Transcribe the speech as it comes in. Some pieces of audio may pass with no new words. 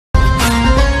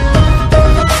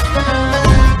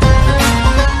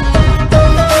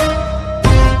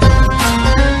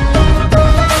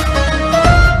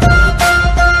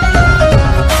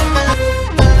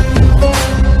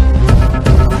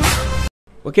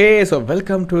Okay, so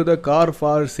welcome to the car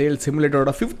for sale simulator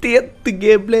 50th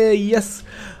gameplay. Yes,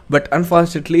 but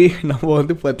unfortunately நம்ம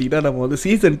வந்து பார்த்தீங்கன்னா நம்ம வந்து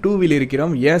சீசன் 2வில்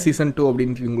இருக்கிறோம். ஏன் சீசன் 2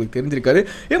 அப்படின்னு உங்களுக்கு தெரிஞ்சிருக்காரு.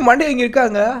 மண்டே எங்கே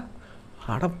இருக்காங்க?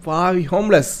 அடப்பாவி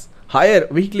ஹோம்லெஸ் ஹையர்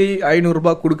வீக்லி 500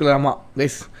 ரூபாய் கொடுக்கலாமா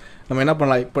கைஸ்? நம்ம என்ன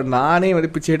பண்ணலாம்? இப்போ நானே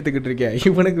வந்து பிச்சை எடுத்துக்கிட்டு இருக்கேன்.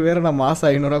 இவனுக்கு வேறு நான்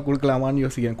மாதம் 500 ரூபா கொடுக்கலாமான்னு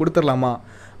யோசிக்கிறேன். கொடுத்துடலாமா?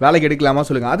 வேலைக்கு எடுக்கலாமா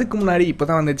சொல்லுங்கள். அதுக்கு முன்னாடி இப்போ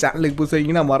தான் வந்து சேனலுக்கு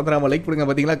புதுசாக மறந்துடாமல் லைக் பண்ணுங்கள்.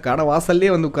 பார்த்தீங்களா கடை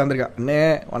வாசல்லே வந்து உட்காந்துருக்கேன். அண்ணே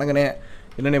வணங்கண்ணே,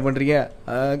 என்னென்ன பண்ணுறீங்க?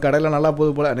 கடையில் நல்லா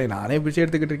போகுது போல். அண்ணே நானே பிடிச்சி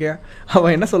எடுத்துக்கிட்டு இருக்கேன்.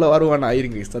 அவன் என்ன சொல்ல வருவான்?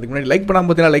 ஆயிருங்க. அதுக்கு முன்னாடி லைக் பண்ணாமல்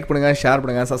பார்த்தீங்கன்னா லைக் பண்ணுங்கள், ஷேர்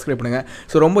பண்ணுங்கள், சப்ஸ்கிரைப் பண்ணுங்கள்.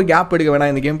 ஸோ ரொம்ப கேப் எடுக்க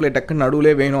வேணாம். இந்த கேம் பிளே டக்குன்னு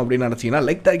நடுவில் வேணும் அப்படின்னு நினச்சிங்கன்னா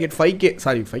லைக் டார்கெட்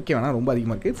 5K வேணாம், ரொம்ப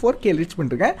அதிகமாக இருக்குது. 4K ரீச்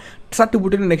பண்ணிருக்கேன். சட்டு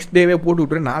போட்டு நெக்ஸ்ட் டேவே போட்டு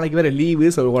விட்டுரு. நாளைக்கு வேறு லீவு.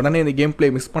 ஸோ உடனே இந்த கேம் பிளே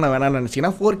மிஸ் பண்ண வேணாம்னு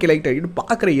நினச்சிங்கன்னா 4K லைக் டார்கெட்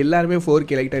பார்க்குற எல்லாருமே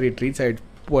 4K லைக் டார்கெட் ரீச் ஆகிட்டு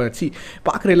போச்சு.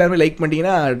 பார்க்குற எல்லாருமே லைக்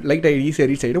பண்ணிட்டீங்கன்னா லைக் ஆகி ஈஸியாக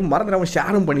ரீச் ஆகிடும். மறந்துடாமல்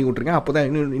ஷேரும் பண்ணி விட்ருங்க. அப்போ தான்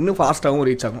இன்னும் ஃபாஸ்ட்டாகவும்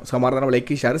ரீச் ஆகும். ஸோ மறந்துடாமல்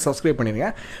லைக் ஷேர் சப்ஸ்கிரைப் பண்ணிடுங்க.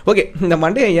 ஓகே, இந்த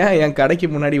மண்டே ஏன் என் கடைக்கு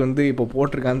முன்னாடி வந்து இப்போ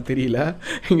போட்டிருக்கான்னு தெரியல.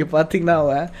 இங்கே பார்த்தீங்கன்னா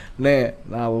அவன்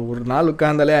நான் ஒரு நாள்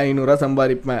உட்காந்தாலே 500 ரூபா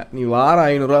சம்பாதிப்பேன், நீ வாரம்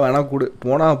 500 ரூபா வேணால் கொடு,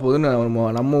 போனால் போதுன்னு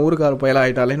நம்ம ஊருக்கார பயலாக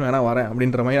ஆகிட்டாலேன்னு வேணால் வரேன்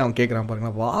அப்படின்ற மாதிரி அவன் கேட்குறான்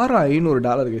பாருங்களா. வாரம்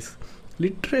 $500 கைஸ்.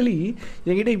 லிட்ரலி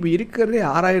என்கிட்ட இப்போ இருக்கிறதே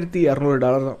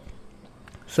 $6200 தான்.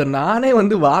 ஸோ நானே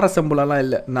வந்து வார சம்பளம்லாம்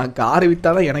இல்லை, நான் காரை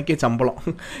விற்றா தான் எனக்கே சம்பளம்.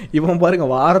 இவன்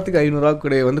பாருங்கள் வாரத்துக்கு 500 ரூபா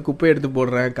கூட வந்து குப்பை எடுத்து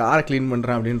போடுறேன், காரை க்ளீன்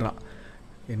பண்ணுறேன் அப்படின்றான்.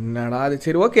 என்னடா அது?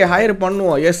 சரி ஓகே, ஹையர்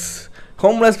பண்ணுவோம். S,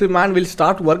 homeless man will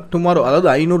start work tomorrow.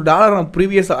 அதாவது $500 நான்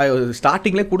ப்ரீவியஸ்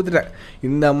ஸ்டார்டிங்லேயே கொடுத்துட்டேன்.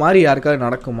 இந்த மாதிரி யாருக்காவது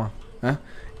நடக்குமா?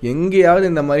 எங்கேயாவது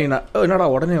இந்த மாதிரி என்னடா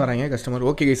உடனே வராங்க கஸ்டமர்.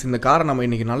 ஓகே கைஸ், இந்த காரை நம்ம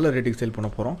இன்றைக்கி நல்ல ரேட்டுக்கு சேல் பண்ண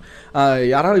போகிறோம்.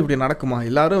 யாராவது இப்படி நடக்குமா?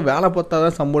 எல்லோரும் வேலை பார்த்தா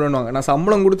தான் சம்பளம்னுவாங்க. நான்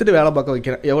சம்பளம் கொடுத்துட்டு வேலை பார்க்க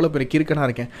வைக்கிறேன். எவ்வளோ பெரிய கிறுக்கனாக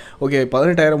இருக்கேன். ஓகே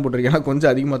 18,000 போட்டிருக்கேன்,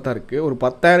 கொஞ்சம் அதிகமாக தான் இருக்குது. ஒரு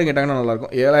 10,000 கேட்டாங்கன்னா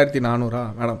நல்லாயிருக்கும். 7400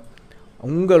 மேடம்,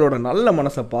 உங்களோட நல்ல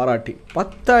மனசை பாராட்டி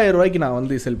 10,000 ரூபாய்க்கு நான்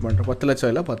வந்து சேல் பண்ணுறேன். 10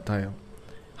 லட்சம் இல்லை 10,000.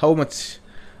 How much?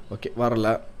 ஓகே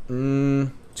வரல.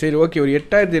 சரி ஓகே, ஒரு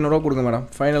 8,500 கொடுங்க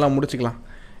மேடம், ஃபைனலாக முடிச்சுக்கலாம்.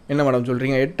 என்ன மேடம்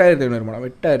சொல்கிறீங்க? 8,500 மேடம்.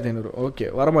 8,500 ஓகே.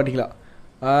 வர மாட்டிங்களா?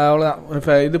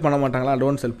 அவ்வளோதான், இது பண்ண மாட்டாங்களா?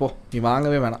 டோன்ட் செல், போ நீ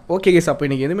வாங்கவே வேணாம். ஓகே கேஸ், அப்போ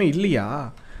இன்றைக்கி எதுவுமே இல்லையா?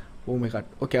 Oh my God.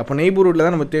 ஓகே, அப்போ நெய்பர்ஹுட்டில்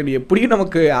தான் நம்ம தேடி. எப்படியும்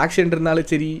நமக்கு ஆக்சிடென்ட் இருந்தாலும்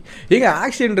சரி,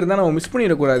 ஆக்சிடென்ட் இருந்தால் நம்ம மிஸ்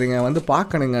பண்ணிடக்கூடாதுங்க, வந்து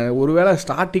பார்க்கணுங்க. ஒருவேளை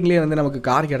ஸ்டார்டிங்லேயே வந்து நமக்கு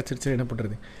கார் கிடச்சிருச்சு என்ன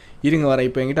பண்ணுறது? இருங்க வரேன்.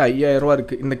 இப்போ என்கிட்ட 5,000 ரூபா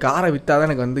இருக்குது. இந்த காரை விற்றா தான்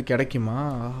எனக்கு வந்து கிடைக்குமா?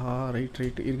 ஆஹா,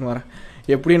 ரைட் இருங்க வரேன்.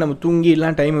 எப்படியும் நம்ம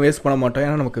தூங்கிலாம் டைம் வேஸ்ட் பண்ண மாட்டோம்.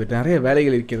 ஏன்னா நமக்கு நிறைய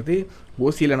வேலைகள் இருக்கிறது.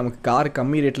 ஓசியில் நமக்கு கார்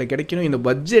கம்மி ரேட்டில் கிடைக்கணும். இந்த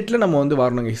பட்ஜெட்டில் நம்ம வந்து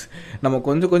வரணும் கைஸ். நம்ம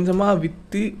கொஞ்சம் கொஞ்சமாக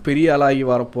விற்று பெரிய ஆளாகி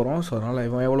வரப்போகிறோம். ஸோ அதனால்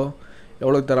இவன்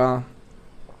எவ்வளோ தரான்?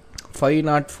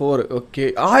 504. ஓகே,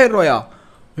 1000 ரூபாயா?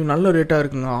 நல்ல ரேட்டாக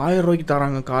இருக்குங்க. 1000 ரூபாய்க்கு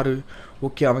தராங்க காரு.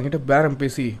 ஓகே, அவங்ககிட்ட பேரம்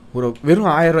பேசி ஒரு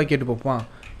வெறும் 1000 ரூபாய்க்கு கேட்டு பார்ப்பான்.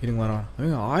 இருங்க வரான்.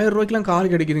 1000 ரூபாய்க்குலாம்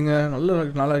கார் கிடைக்குதுங்க,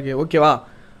 நல்லா இருக்கே. ஓகேவா?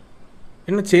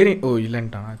 என்ன சரி? ஓ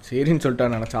இல்லைன்ட்டானா, சரின்னு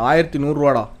சொல்லிட்டான் நினச்சேன்.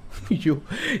 1100 ஐயோ,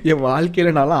 என் வாழ்க்கையில்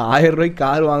நான்லாம் 1000 ரூபாய்க்கு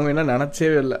கார் வாங்குவேன்னா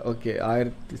நினச்சவே இல்லை. ஓகே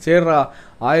 1000. சரிடா,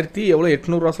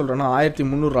 800 சொல்கிறேன்னா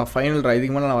 1300 ஃபைனல்ரா.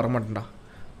 இதுக்கு மேலே நான்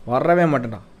வரவே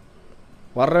மாட்டேன்டா.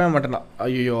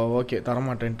 ஐயோ ஓகே,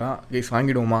 தரமாட்டேன்ட்டான் கைஸ்.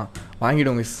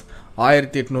 வாங்கிடுவோம் கைஸ்.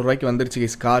 1800 ரூபாய்க்கு வந்துருச்சு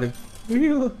கைஸ் காரு.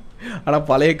 ஐயோ, ஆனால்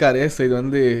பழைய காரு. ஸோ இது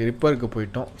வந்து ரிப்பேருக்கு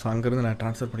போயிட்டோம். ஸோ அங்கேருந்து நான்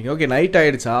ட்ரான்ஸ்ஃபர் பண்ணிக்கிறேன். ஓகே, நைட்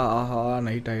ஆகிடுச்சா? ஆஹா,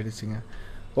 நைட் ஆகிடுச்சுங்க.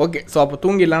 ஓகே, ஸோ அப்போ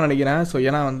தூங்கிடலாம்னு நினைக்கிறேன். ஸோ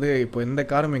ஏன்னா வந்து இப்போ எந்த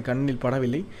காரும் என் கண்ணில்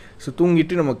படவில்லை. ஸோ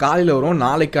தூங்கிட்டு நம்ம காலையில் வரும்.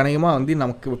 நாளைக்கு அநேகமாக வந்து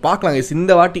நமக்கு பார்க்கலாம்.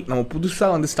 இந்த வாட்டி நம்ம புதுசாக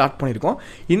வந்து ஸ்டார்ட் பண்ணியிருக்கோம்.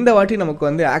 இந்த வாட்டி நமக்கு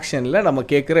வந்து ஆக்ஷனில் நம்ம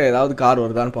கேட்குற ஏதாவது கார்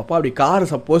வருதான்னு பார்ப்போம். அப்படி கார்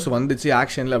சப்போஸ் வந்துச்சு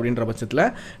ஆக்ஷனில் அப்படின்ற பட்சத்தில்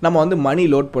நம்ம வந்து மணி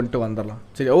லோட் பண்ணிட்டு வந்துடலாம்.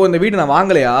 சரி. ஓ, இந்த வீடு நான்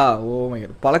வாங்கலையா? ஓ மை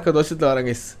காட், பழக்க தோஷத்தில் வரேன்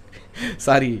கைஸ்.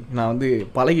 சாரி, நான் வந்து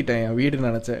பழகிட்டேன் என்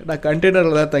வீடுன்னு நினச்சேன். நான்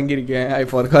கண்டெய்னரில் தான் தங்கியிருக்கேன். ஐ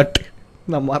ஃபார்காட்,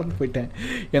 நான் மறந்து போயிட்டேன்.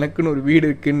 எனக்குன்னு ஒரு வீடு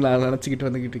இருக்குதுன்னு நான் நினச்சிக்கிட்டு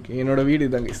வந்துக்கிட்டு இருக்கேன். என்னோடய வீடு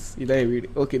இதாங்க, இதான் வீடு.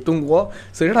 ஓகே, தூங்குவோம்.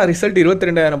 ஸோ என்னடா ரிசல்ட்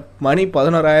 22,000 மணி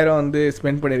 11,000 வந்து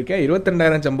ஸ்பெண்ட் பண்ணியிருக்கேன்.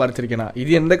 22,000 சம்பாரிச்சிருக்கேன். நான்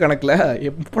இது எந்த கணக்கில்?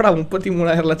 எப்படா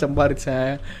 33,000 சம்பாரித்தேன்?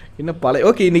 இன்னும்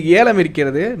ஓகே, இன்றைக்கி ஏலம்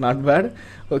இருக்கிறது, நாட் பேட்.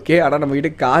 ஓகே, ஆனால் நம்ம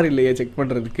கிட்டே கார் இல்லையே செக்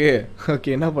பண்ணுறதுக்கு.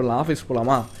 ஓகே, என்ன பண்ணலாம்? ஆஃபீஸ்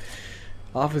போகலாமா?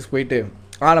 ஆஃபீஸ் போயிட்டு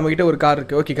நம்மக்கிட்ட ஒரு கார்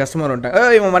இருக்குது. ஓகே, கஸ்டமர் வந்துட்டேன்.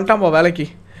 இவன் வந்துட்டான்ப்பா வேலைக்கு.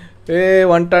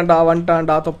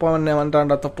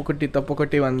 வந்துட்டான்டா தப்பு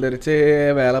கட்டி வந்துருச்சு.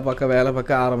 வேலை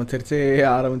பார்க்க ஆரம்பிச்சிருச்சு.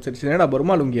 ஏன்னா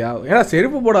பெருமாளுங்கியா? ஏன்னா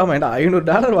செருப்பு போடாமல், ஏன்னா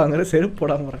 $500 வாங்குற செருப்பு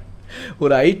போடாமல்.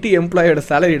 ஒரு ஐடி எம்ப்ளாயோட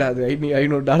சேலரிடா அது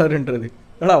 $500ன்றது.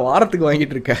 ஏன்னா வாரத்துக்கு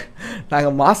வாங்கிட்டு இருக்கேன்.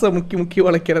 நாங்கள் மாதம் முக்கி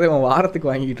உழைக்கிறத அவன்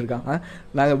வாரத்துக்கு வாங்கிட்டு இருக்கான்.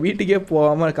 நாங்கள் வீட்டுக்கே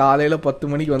போகாமல் காலையில்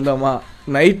 10 மணிக்கு வந்தோமா,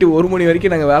 நைட்டு 1 மணி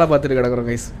வரைக்கும் நாங்கள் வேலை பார்த்துட்டு கிடக்குறோம்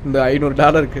கைஸ். இந்த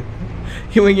 $500க்கு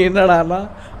இவங்க என்னடானா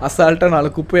அசால்ட்டாக 4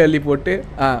 குப்பையை அள்ளி போட்டு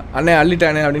அண்ணே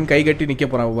அள்ளிட்டானே அப்படின்னு கை கட்டி நிற்க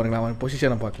போகிறான் பாருங்களா. அவன்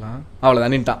பொசிஷனை பார்க்கலாம்.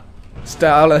 அவ்வளோதான், நின்ட்டான்.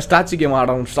 ஸ்டாச்சு கேம் ஆட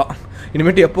ஆரம்பிச்சிட்டான்.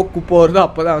 இனிமேட்டு எப்போ குப்பை வருதோ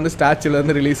அப்போ தான் வந்து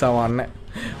ஸ்டாச்சுலேருந்து ரிலீஸ் ஆவான்னு.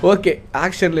 ஓகே,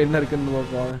 ஆக்ஷனில் என்ன இருக்குதுன்னு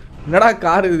பார்ப்போம். என்னடா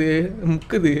கார் இது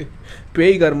முக்குது,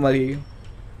 பேய் கார் மாதிரி.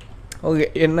 ஓகே,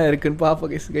 என்ன இருக்குதுன்னு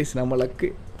பார்ப்போம் கைஸ். நம்ம லக்கு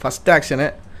ஃபஸ்ட் ஆக்ஷனு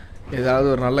ஏதாவது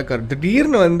ஒரு நல்ல கார்.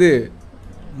 திடீர்னு வந்து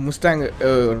முஸ்டாங்,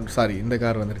 சாரி இந்த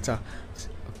கார் வந்துருச்சா.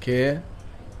 Okay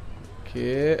okay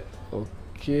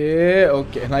okay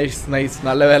okay, nice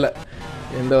நல்ல வேலை,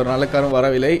 எந்த ஒரு நல்ல காரும்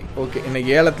வரவில்லை. ஓகே,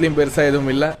 இன்றைக்கி ஏலத்துலேயும் பெருசாக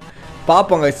எதுவும் இல்லை.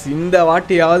 பார்ப்போங்க இந்த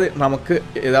வாட்டியாவது நமக்கு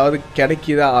ஏதாவது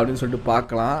கிடைக்குதா அப்படின்னு சொல்லிட்டு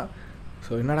பார்க்கலாம்.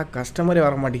 ஸோ என்னடா கஸ்டமரே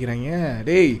வர மாட்டேங்கிறாங்க.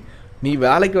 டேய், நீ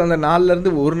வேலைக்கு வந்த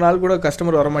நாள்லேருந்து ஒரு நாள் கூட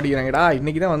கஸ்டமர் வர மாட்டேங்கிறாங்கடா.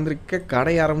 இன்றைக்கி தான் வந்திருக்க,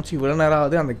 கடை ஆரம்பித்து இவ்வளோ நேரம்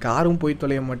ஆகுது, அந்த காரும் போய்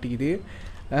தொலைய மாட்டேங்குது.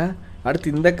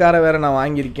 அடுத்து இந்த காரை வேறு நான்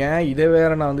வாங்கியிருக்கேன், இதை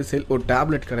வேறு நான் வந்து ஒரு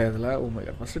டேப்லெட் கிடையாதுல.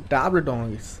 ஃபஸ்ட்டு டேப்லெட் வாங்க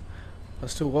guys.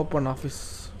 First open office.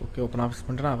 Okay, open office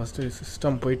பண்ணுறேன். ஃபஸ்ட்டு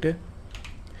சிஸ்டம் போயிட்டு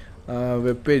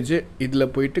வெப்பேஜு,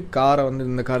 இதில் போயிட்டு காரை வந்து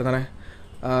இந்த கார் தானே,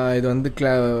 இது வந்து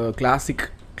கிளாசிக்.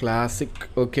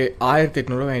 ஓகே,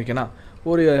 1800 வாங்கியிருக்கேன்னா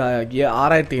ஒரு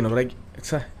 6500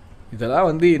 சார். இதெல்லாம்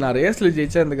வந்து நான் ரேஸில்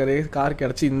ஜெயிச்சா இந்த கார்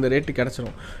கிடச்சி இந்த ரேட்டு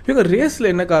கிடச்சிரும். இவங்க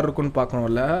ரேஸில் என்ன கார் இருக்குன்னு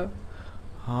பார்க்கணும்ல.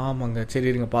 ஆமாங்க, சரி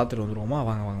இருங்க பார்த்துட்டு வந்துடுவோமா.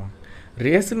 வாங்க.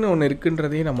 ரேஸுன்னு ஒன்று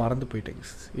இருக்குன்றதையும் நான் மறந்து போயிட்டேன்.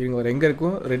 இருங்க, ஒரு எங்கே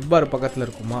இருக்கும், ரெட் பார் பக்கத்தில்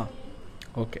இருக்குமா.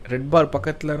 ஓகே, ரெட் பார்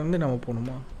பக்கத்தில் இருந்து நம்ம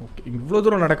போகணுமா. ஓகே, இவ்வளோ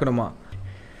தூரம் நடக்கணுமா.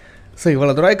 ஸோ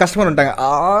இவ்வளோ தூரம் கஸ்டமர் வந்துட்டாங்க.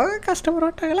 கஸ்டமர்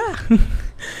வந்துட்டாங்களா.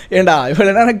 ஏண்டா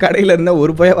இவ்வளோ நேரம் கடையில் இருந்தால்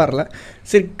ஒரு பயம் வரல.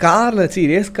 சரி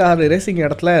காரில் ரேசிங்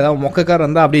இடத்துல ஏதாவது மொக்க கார்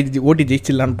வந்தால் அப்படியே ஓட்டி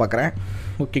ஜெயிச்சிடலான்னு பார்க்குறேன்.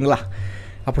 ஓகேங்களா,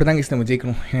 அப்படி தான் நம்ம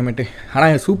ஜெயிக்கணும் இனிமேட்டு.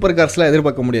 ஆனால் சூப்பர் கார்ஸ்லாம்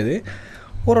எதிர்பார்க்க முடியாது.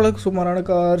 ஓரளவுக்கு சுமாரான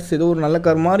கார்ஸ், ஏதோ ஒரு நல்ல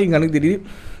கார் மாதிரி இங்கே எனக்கு தெரியுது.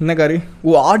 என்ன காரு?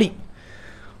 ஆடி.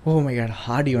 மை காட்,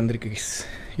 ஆடி வந்திருக்கு கைஸ்.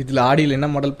 இதில் ஆடியில் என்ன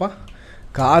மாடல்ப்பா,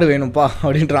 கார் வேணும்ப்பா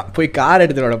அப்படின்றான். போய் கார்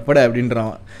எடுத்துகிட்டு வரப்பட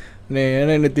அப்படின்றான்.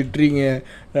 ஏன்னா என்ன திட்டுறீங்க,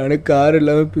 நானும் கார்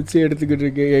இல்லாமல் பிச்சை எடுத்துக்கிட்டு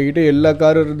இருக்கேன், என்கிட்ட எல்லா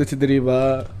காரும் இருந்துச்சு தெரியுமா.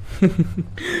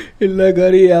 எல்லா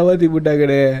காரையும் ஏமாற்றி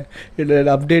போட்டாக்கடே,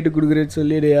 என்ன அப்டேட்டு கொடுக்குறேன்னு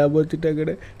சொல்லி என்னை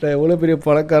ஏமாற்றிட்டாக்கடே. நான் எவ்வளோ பெரிய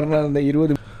பணக்காரனாக இருந்தேன்,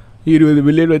 20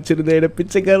 மில்லியன் வச்சுருந்தேன், என்னை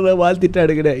பிச்சைக்காரனாக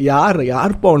வாழ்த்திட்டாடுக்கிட்டே.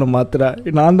 யார்ப்பா அவனை மாத்துறா,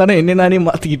 நான் தானே என்ன நானே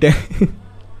மாற்றிக்கிட்டேன்.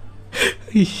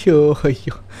 ஐயோ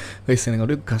வயசு எனக்கு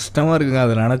அப்படியே கஷ்டமாக இருக்குங்க.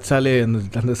 அதை நினச்சாலே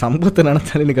அந்த சம்பவத்தை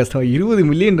நினச்சாலே எனக்கு கஷ்டமாக. 20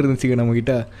 மில்லியன் இருந்துச்சுங்க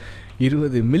நம்மக்கிட்ட.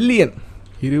 20 மில்லியன்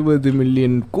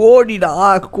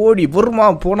கோடி வருமா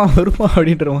வருமா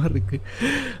அப்படின்ற மாதிரி இருக்குது.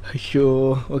 ஐயோ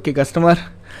okay customer,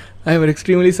 I am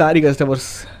extremely sorry customers.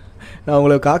 நான்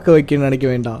உங்களை காக்க வைக்கணும்னு நினைக்க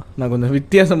வேண்டாம். நான்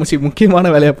கொஞ்சம்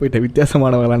முக்கியமான வேலையாக போயிட்டேன்,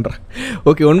 வித்தியாசமான வேலைன்றேன்.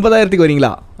 ஓகே 9000க்கு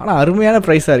வரீங்களா. ஆனால் அருமையான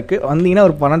ப்ரைஸாக இருக்குது. வந்தீங்கன்னா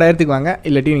ஒரு 12,000க்கு வாங்க,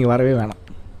 இல்லாட்டி நீங்கள் வரவே வேணாம்.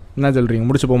 என்ன சொல்கிறீங்க,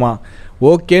 முடிச்சுப்போமா.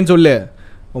 ஓகேன்னு சொல்லு.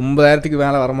 9000க்கு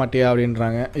மேலே வரமாட்டியா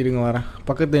அப்படின்றாங்க. இருங்க வரேன்.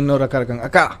 பக்கத்தில் இன்னொரு அக்கா இருக்காங்க.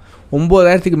 அக்கா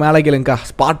 9000க்கு மேலே கேளுங்கக்கா,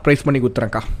 ஸ்பாட் ப்ரைஸ் பண்ணி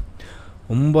கொடுத்துறேன்க்கா.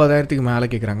 9000க்கு மேலே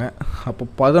கேட்குறாங்க. அப்போ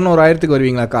 11,000க்கு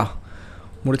வருவீங்களாக்கா.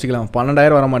 முடிச்சிக்கலாம்.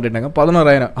 12,000 வர மாட்டேட்டாங்க,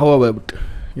 11,000. பட்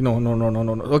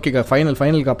இன்னும் ஓகேக்கா,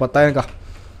 ஃபைனல்க்கா 10,000க்கா.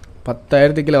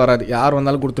 10,000க்கு வராது, யார்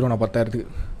வந்தாலும் கொடுத்துருவோம். நான் 10,000க்கு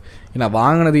நான்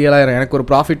வாங்கினது 7,000. எனக்கு ஒரு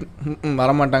ப்ராஃபிட்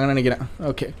வரமாட்டாங்கன்னு நினைக்கிறேன்.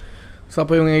 ஓகே, ஸோ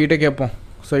அப்போ இவங்க கிட்டே கேட்போம்.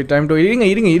 ஸோ டைம் டு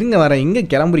இருங்க வரேன். இங்கே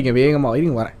கிளம்புறீங்க வேகமாக,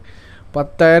 இருங்க வரேன்.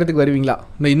 10,000க்கு வருவீங்களா.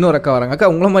 இந்த இன்னொரு அக்கா வராங்க. அக்கா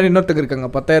உங்களை மாதிரி இன்னொருத்தக்கு இருக்காங்க.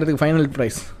 10,000க்கு ஃபைனல்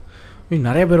ப்ரைஸ்.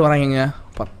 நிறைய பேர் வராங்க.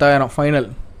 10,000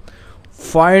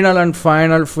 final and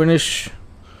final finish.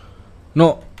 No,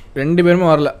 2 பேருமே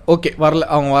வரல. ஓகே வரல,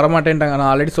 அவங்க வரமாட்டேன்ட்டாங்க.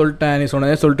 நான் ஆல்ரெடி சொல்லிட்டேன், நீ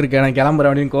சொன்னதே சொல்லிட்டுருக்கேன், நான்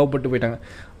கிளம்புறேன் அப்படின்னு கோவப்பட்டு போயிட்டாங்க.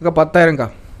 அக்கா 10,000க்கா.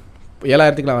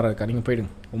 7,000க்குலாம் வராதுக்கா, நீங்கள்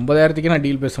போயிடுங்க. 9,000க்கு நான்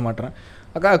டீல் பேச மாட்டேறேன்.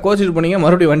 அக்கா கோச்சிட்டு போனீங்க,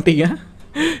 மறுபடியும் வந்துட்டீங்க.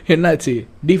 என்னாச்சு,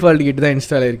 டிஃபால்ட் கிட்ட தான்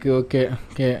இன்ஸ்டால் இருக்குது. ஓகே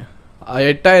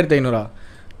 8,500.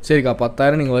 சரிக்கா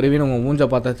 10,000 நீங்கள் வருவீன்னு உங்கள் மூஞ்சா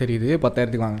பார்த்தா தெரியுது.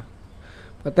 10,000க்கு வாங்க.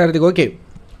 10,000க்கு ஓகே.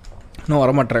 இன்னும்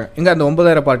வரமாட்டேறேன். எங்கே அந்த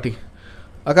 9,000 பார்ட்டி.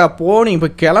 அக்கா போனீங்க, இப்போ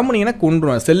கிளம்புனீங்கன்னா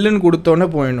கொண்டுருவேன். செல்லுன்னு கொடுத்தோன்னே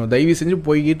போயிடணும். தயவு செஞ்சு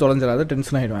போய் தொலைஞ்சிடாத,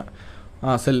 டென்ஷன் ஆகிடுவேன்.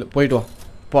 செல் போயிட்டு வா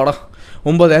படம்.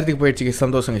 9,000க்கு போயிடுச்சு,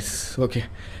 சந்தோஷம் கைஸ். ஓகே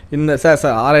இந்த சார்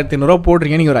 6,500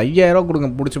 போட்டிருக்கீங்க, நீங்கள் ஒரு 5,000 கொடுங்க,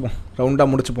 முடிச்சுப்போம். ரவுண்டாக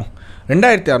முடிச்சுப்போம்.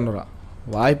 2,600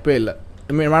 வாய்ப்பே இல்லை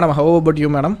madam. How about you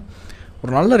madam.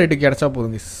 ஒரு நல்ல ரேட்டுக்கு கிடச்சா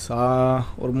போதுங்க.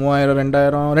 ஒரு 3,000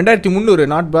 2,000 2,300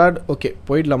 நாட் பேட். ஓகே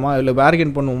போயிடலாமா, இல்லை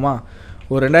பேர்கென் பண்ணுவோமா.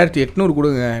 ஒரு 2,800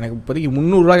 கொடுங்க. எனக்கு இப்போதைக்கு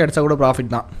 300 கிடச்சா கூட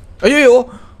ப்ராஃபிட் தான். ஐயோ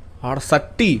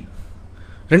சட்டி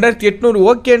 2,800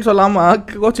 ஓகேன்னு சொல்லாமல்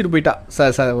கோச்சிட்டு போயிட்டா.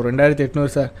 சார் ஒரு 2,800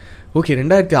 சார். ஓகே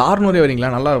 2,600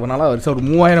 வரீங்களா. நல்லா வரும் சார். ஒரு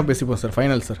 3,000 பேசிப்போம் சார்.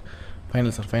 Final sir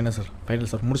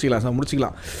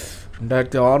முடிச்சிக்கலாம்.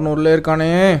 2,600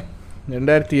 இருக்கானே.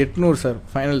 2,800 சார்.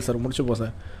 Final sir, முடிச்சுப்போம்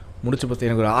sir.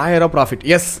 எனக்கு ஒரு 1,000 ப்ராஃபிட்.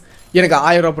 எஸ், எனக்கு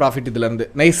 1,000 ப்ராஃபிட் இதுலேருந்து.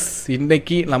 நைஸ்.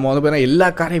 இன்றைக்கி நம்ம வந்து பார்த்தீங்கன்னா எல்லா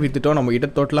காரையும் விற்றுட்டோம். நம்ம கிட்ட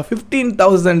டோட்டலாக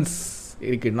 15,000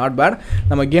 இருக்குது, நாட் பேட்.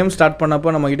 நம்ம கேம் ஸ்டார்ட்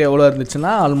பண்ணப்போ நம்மக்கிட்ட எவ்வளோ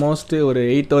இருந்துச்சுன்னா ஆல்மோஸ்ட் ஒரு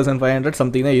 8500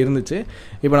 சம்திங் தான் இருந்துச்சு.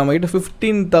 இப்போ நம்மக்கிட்ட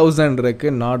 15000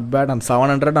 இருக்குது, நாட் பேட். அந்த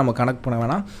 700 நம்ம கணக்கு பண்ண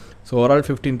வேணாம். ஸோ ஓவரால்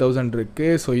 15000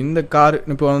 இருக்குது. ஸோ இந்த கார்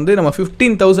இப்போ வந்து நம்ம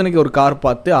 15000க்கு ஒரு கார்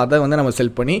பார்த்து அதை வந்து நம்ம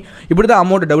செல் பண்ணி இப்படி தான்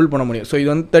அமௌண்ட் டபுள் பண்ண முடியும். ஸோ இது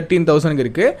வந்து 13000க்கு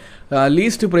இருக்குது.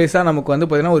 லீஸ்ட் ப்ரைஸாக நமக்கு வந்து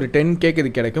பார்த்திங்கன்னா ஒரு 10Kக்கு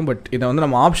இது கிடைக்கும். பட் இதை வந்து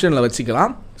நம்ம ஆப்ஷனில்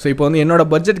வச்சுக்கலாம். ஸோ இப்போ வந்து என்னோட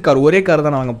பட்ஜெட் கார் ஒரே கார்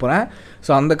தான் நான் வாங்க போகிறேன்.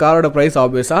 ஸோ அந்த காரோட ப்ரைஸ்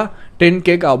ஆப்வியஸாக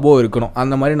 10Kக்கு அபோவ் இருக்கணும்.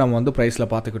 அந்த மாதிரி நம்ம வந்து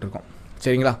ப்ரைஸில் பார்த்துக்கிட்டு இருக்கோம்.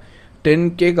 சரிங்களா?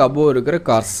 10Kக்கு அபோவ் இருக்கிற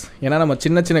கார்ஸ். ஏன்னா நம்ம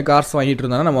சின்ன சின்ன கார்ஸ் வாங்கிட்டு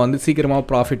இருந்தாலும் நம்ம வந்து சீக்கிரமாக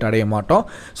ப்ராஃபிட் அடைய மாட்டோம்.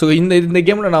 ஸோ இந்த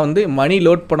கேமில் நான் வந்து மணி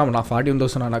லோட் பண்ணாமல், நான்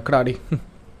 41,000 நான் நக்கடாடி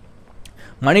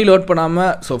மணி லோட்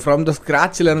பண்ணாமல், ஸோ ஃப்ரம் த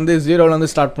ஸ்க்ராட்ச்லேருந்து ஜீரோலேருந்து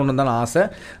ஸ்டார்ட் பண்ணணும் தான் ஆசை.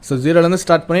 ஸோ ஜீரோலேருந்து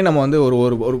ஸ்டார்ட் பண்ணி நம்ம வந்து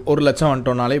ஒரு லட்சம்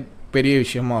வந்துட்டோம்னாலே பெரிய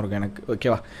விஷயமா இருக்கும் எனக்கு.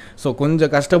 ஓகேவா? ஸோ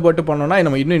கொஞ்சம் கஷ்டப்பட்டு பண்ணோன்னா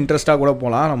நம்ம இன்னும் இன்ட்ரெஸ்ட்டாக கூட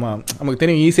போகலாம். நமக்கு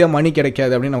தெரியும் ஈஸியாக மணி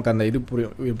கிடைக்காது அப்படின்னு நமக்கு அந்த இது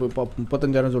புரியும். இப்போ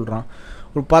 35,000 சொல்கிறான்.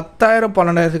 ஒரு 10,000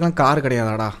 12,000க்குலாம் கார்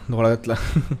கிடையாதாடா இந்த உலகத்தில்.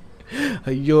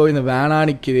 ஐயோ இந்த வேனா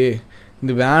நிற்கிது.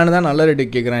 இந்த வேனு தான் நல்ல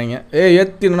ரேட்டுக்கு கேட்குறாங்க.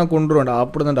 ஏற்றினா கொண்டுருவேன்டா.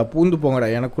 அப்படி தான்டா, பூந்து போங்கடா,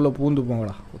 எனக்குள்ளே பூந்து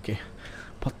போங்கடா. ஓகே,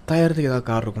 10,000க்கு ஏதாவது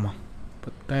கார் இருக்குமா?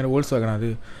 10,000 வோல்ட்ஸ் வாங்கினா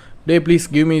அது. Please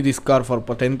give me this car for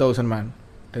 10,000 man.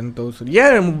 10,000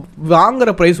 ஏன்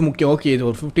வாங்குகிற ப்ரைஸ் முக்கியம். ஓகே, இது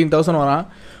ஒரு 15,000 வரான்.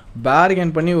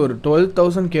 பேர்கேன் பண்ணி ஒரு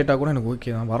 12,000 கேட்டால் கூட எனக்கு ஓகே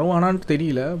தான். வருவானான்னு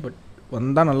தெரியல, பட்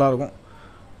வந்தால் நல்லாயிருக்கும்.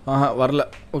 வரல.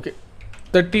 ஓகே,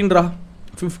 13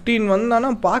 15 வந்தானா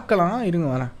பார்க்கலாம். இருங்க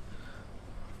வரேன்.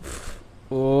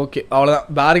 ஓகே, அவ்வளோதான்.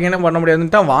 பேர்கேனே பண்ண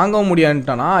முடியாதுன்ட்டான், வாங்கவும்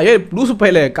முடியாதுன்ட்டானா. லூசு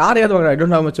பையில காரையாவது வாங்க. I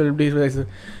don't how much price.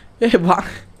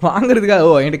 வாங்குறதுக்காக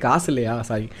என்கிட்ட காசு இல்லையா?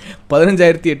 சாரி,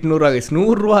 15,800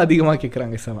 100 அதிகமாக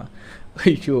கேட்குறாங்க சார்.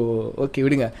 ஐயோ, ஓகே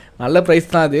விடுங்க. நல்ல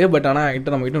ப்ரைஸ் தான் அது. பட் ஆனால்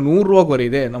என்கிட்ட நம்மக்கிட்ட 100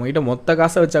 குறையுது. நம்மக்கிட்ட மொத்த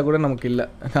காசை வச்சா கூட நமக்கு இல்லை.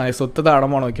 நான் சொத்தை தான்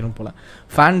அடமானம் வைக்கணும் போல்.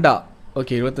 ஃபேண்டா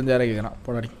ஓகே 25,000 கேட்குறான்.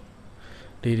 போடாடி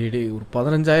டே ஒரு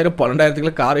 15,000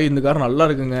 12,000க்குள்ள காரு. இந்த கார் நல்லா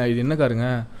இருக்குங்க. இது என்ன காருங்க?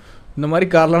 இந்த மாதிரி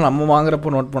கார்லாம் நம்ம வாங்குறப்போ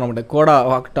நோட் பண்ண மாட்டேன். கோடா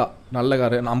வாக்டா நல்ல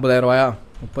காரு. 50,000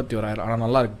 31,000. ஆனால்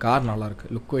நல்லாயிருக்கு கார், நல்லாயிருக்கு.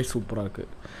 லுக் வைஸ் சூப்பராக இருக்குது.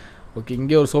 ஓகே,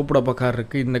 இங்கே ஒரு சோப்புடப்பா கார்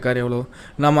இருக்குது. இந்த கார் எவ்வளோ?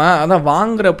 நம்ம அதான்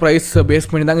வாங்குகிற ப்ரைஸை பேஸ்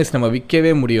பண்ணி தாங்க நம்ம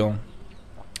விற்கவே முடியும்.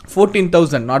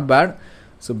 14,000 நாட் பேட்.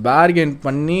 ஸோ பேர்கெயின்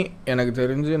பண்ணி எனக்கு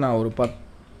தெரிஞ்சு நான் ஒரு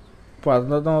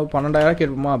 12,000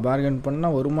 கேட்போமா? பேர்கெயின்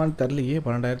பண்ணால் வருமானு தெரிலையே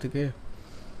 12,000க்கு.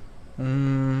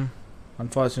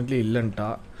 அன்ஃபார்ச்சுனேட்லி இல்லைன்ட்டா.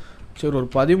 சரி, ஒரு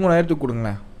 13,000க்கு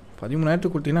கொடுங்களேன்.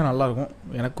 13,000க்கு கொடுத்தீங்கன்னா நல்லாயிருக்கும்.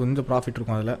 எனக்கு கொஞ்சம் ப்ராஃபிட்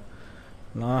இருக்கும் அதில்.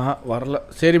 நான் வரல.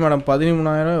 சரி மேடம்,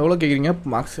 13,000 எவ்வளோ கேட்குறீங்க?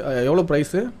 மார்க்ஸ் எவ்வளோ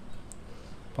ப்ரைஸு?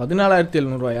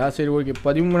 14,700. சரி ஓகே,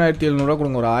 13,700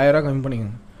 கொடுங்க. ஒரு 1000 கம்மி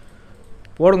பண்ணிக்கோங்க.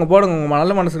 போடுங்க உங்கள்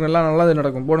நல்ல மனசுக்கு எல்லாம் நல்லா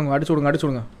நடக்கும். போடுங்க, அடிச்சு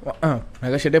விடுங்க.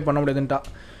 நெகோஷியேட்டே பண்ண முடியாதுன்ட்டா.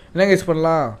 என்ன கேஸ்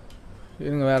பண்ணலாம்?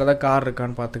 இருங்க, வேறு ஏதாவது கார்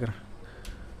இருக்கான்னு பார்த்துக்கிறேன்.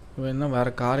 என்ன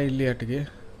வேறு காரே இல்லையாட்டுக்கு?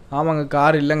 ஆமாங்க,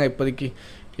 கார் இல்லைங்க இப்போதைக்கு.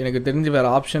 எனக்கு தெரிஞ்சு வேறு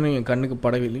ஆப்ஷனும் என் கண்ணுக்கு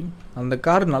படவில்லை. அந்த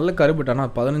கார் நல்ல கார், பட்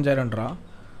ஆனால் 15,000.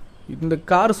 இந்த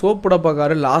கார் சோப்புடப்பா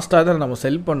கார் லாஸ்ட்டாக தான் நம்ம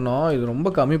செல் பண்ணோம். இது ரொம்ப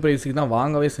கம்மி ப்ரைஸுக்கு தான்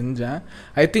வாங்கவே செஞ்சேன்.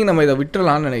 ஐ திங்க் நம்ம இதை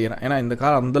விட்டுறலான்னு நினைக்கிறேன். ஏன்னா இந்த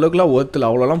கார் அந்தளவுக்குலாம் ஒர்த்தில்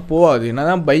அவ்வளோலாம் போகாது. என்ன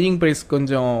தான் பையிங் ப்ரைஸ்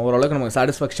கொஞ்சம் ஓரளவுக்கு நமக்கு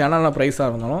சாட்டிஸ்ஃபேக்ஷனான ப்ரைஸாக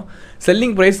இருந்தாலும்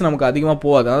செல்லிங் ப்ரைஸ் நமக்கு அதிகமாக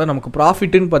போகாது. அதாவது நமக்கு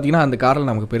ப்ராஃபிட்டுன்னு பார்த்தீங்கன்னா அந்த காரில்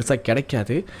நமக்கு பெருசாக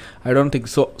கிடைக்காது. ஐ டோன்ட்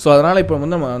திங்க் ஸோ அதனால் இப்போ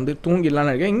வந்து நம்ம வந்து தூங்கிடலான்னு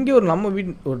நினைக்கிறேன். இங்கே ஒரு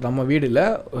நம்ம வீடு இல்லை,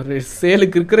 ஒரு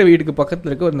சேலுக்கு இருக்கிற வீட்டுக்கு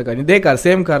பக்கத்தில் இருக்க இந்த கார், இதே கார்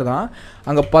சேம் கார் தான்.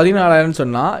 அங்கே 14,000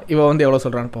 சொன்னால் இவன் வந்து எவ்வளோ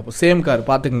சொல்கிறான்னு பார்ப்போம். சேம் கார்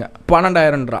பார்த்துக்குங்க,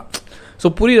 12,000. ஸோ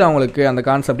புரியுது அவங்களுக்கு அந்த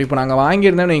கான்செப்ட். இப்போ நாங்கள்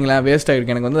வாங்கியிருந்தேன்னு வைங்களேன், வேஸ்ட்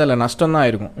ஆகிருக்கு. எனக்கு வந்து அதில் நஷ்டம் தான்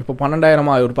இருக்கும். இப்போ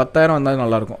 12,000 ஒரு 10,000 வந்தால்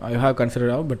நல்லாயிருக்கும். ஐ ஹேவ்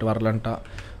கன்சிடர் ஆகும், பட் வரலன்ட்டா.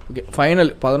 ஓகே,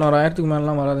 ஃபைனல் 11,000க்கு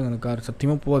மேலாம் வராதுங்க அந்த கார்,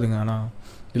 சத்தியமாக போகுதுங்க. ஆனால்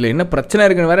இதில் என்ன பிரச்சனை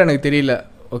இருக்குன்னு வேறு எனக்கு தெரியல.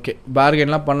 ஓகே,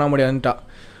 பார்கென்லாம் பண்ண முடியாதுன்ட்டா.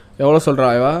 எவ்வளோ சொல்கிறா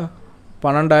இவா?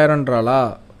 12,000ன்றா?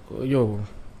 ஐயோ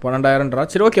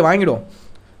 12,000. சரி ஓகே, வாங்கிடுவோம்.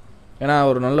 ஏன்னா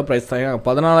ஒரு நல்ல ப்ரைஸ் தான்.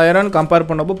 14,000 கம்பேர்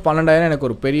பண்ணப்போ 12,000 எனக்கு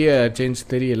ஒரு பெரிய சேஞ்ச்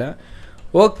தெரியல.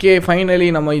 ஓகே, ஃபைனலி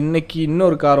நம்ம இன்றைக்கி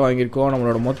இன்னொரு கார் வாங்கியிருக்கோம்.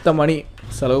 நம்மளோட மொத்த மணி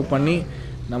செலவு பண்ணி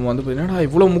நம்ம வந்து என்னடா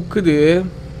இவ்வளோ முக்குது.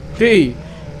 டேய்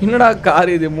என்னடா கார்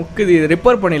இது முக்குது. இது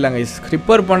ரிப்பேர் பண்ணிடலாங்க.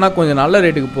 ரிப்பேர் பண்ணால் கொஞ்சம் நல்ல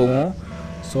ரேட்டுக்கு போகும்.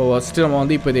 ஸோ ஃபஸ்ட்டு நம்ம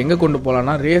வந்து இப்போ இது எங்கே கொண்டு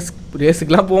போகலான்னா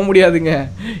ரேஸுக்கெலாம் போக முடியாதுங்க.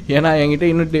 ஏன்னா என்கிட்ட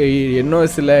இன்னும்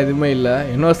என்ஓஎஸ் இல்லை, எதுவுமே இல்லை.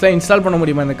 என்ஓஎஸ்லாம் இன்ஸ்டால் பண்ண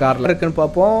முடியுமா இந்த காரில் இருக்குன்னு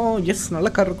பார்ப்போம். எஸ், நல்ல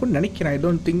கார் இருக்குன்னு நினைக்கிறேன். I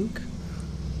don't think.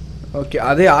 ஓகே,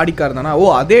 அதே ஆடி கார் தானா?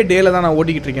 அதே டேயில் தான் நான்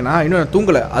ஓட்டிக்கிட்டு இருக்கேன்னா. இன்னும் நான்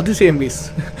தூங்கலை. அது சேம் பீஸ்.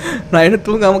 நான் இன்னும்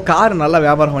தூங்காமல் கார் நல்லா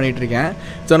வியாபாரம் பண்ணிகிட்டு இருக்கேன்.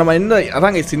 ஸோ நம்ம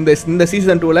அதாங்க இந்த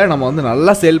சீசன் 2ல் நம்ம வந்து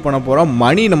நல்லா சேல் பண்ண போகிறோம்.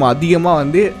 மணி நம்ம அதிகமாக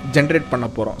வந்து ஜென்ரேட் பண்ண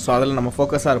போகிறோம். ஸோ அதில் நம்ம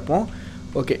ஃபோக்கஸாக இருப்போம்.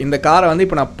 ஓகே, இந்த காரை வந்து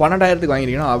இப்போ நான் 12,000க்கு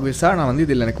வாங்கியிருக்கேன்னா ஆப்வியஸாக நான் வந்து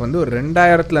இதில் எனக்கு வந்து ஒரு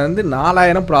 2,000லேருந்து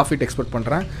 4,000 ப்ராஃபிட் எக்ஸ்பெக்ட்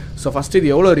பண்ணுறேன். ஸோ ஃபஸ்ட்டு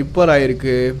இது எவ்வளோ ரிப்பேர்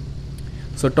ஆகிருக்கு?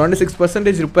 So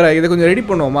 26% repair ஆகிது. கொஞ்சம் ரெடி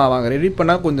பண்ணுவோமா? வாங்க, ரெடி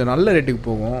பண்ணால் கொஞ்சம் நல்ல ரேட்டுக்கு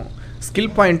போகும்.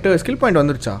 ஸ்கில் பாயிண்ட்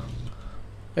வந்துருச்சா?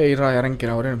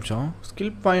 இறங்கிக்கிறேன் ஒரே நிமிஷம்.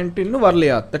 ஸ்கில் பாயிண்ட் இன்னும்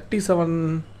வரலையா? 37.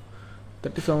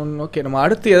 ஓகே, நம்ம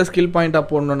அடுத்து எதாவது ஸ்கில் பாயிண்ட்டாக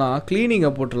போடணுன்னா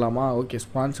க்ளீனிங்கை போட்டுடலாமா? ஓகே,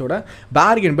 ஸ்பான்ஸோட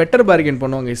பெட்டர் பார்கெயின்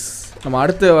பண்ணுவோம் கைஸ். நம்ம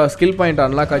அடுத்த ஸ்கில் பாயிண்ட்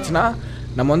அன்லாக் ஆச்சுன்னா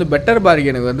நம்ம வந்து பெட்டர்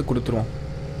பார்கெனுக்கு வந்து கொடுத்துருவோம்.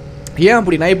 ஏன்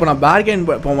அப்படின்னா இப்போ நான் பார்கெயின்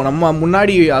இப்போ நம்ம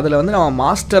முன்னாடி அதில் வந்து நம்ம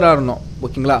மாஸ்டராக இருந்தோம்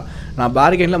ஓகேங்களா. நான்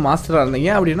பார்கெயினில் மாஸ்டராக இருந்தேன்.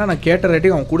 ஏன் அப்படின்னா நான் கேட்ட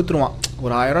ரேட்டுக்கு அவன் கொடுத்துருவான்.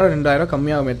 ஒரு 1000 2000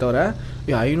 கம்மியாகுமே தவிர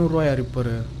 500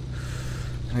 ரிப்பர்.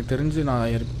 எனக்கு தெரிஞ்சு நான்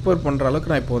ரிப்பர் பண்ணுற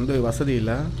அளவுக்கு நான் இப்போ வந்து வசதி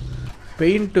இல்லை.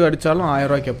 பெயிண்ட்டு அடித்தாலும்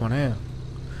 1000 கேட்பானே.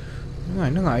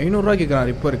 என்னங்க 500 கேட்குறான்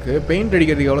ரிப்பருக்கு. பெயிண்ட்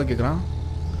அடிக்கிறதுக்கு எவ்வளோ கேட்குறான்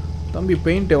தம்பி?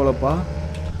 பெயிண்ட் எவ்வளோப்பா?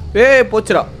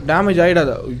 போச்சுடா, டேமேஜ்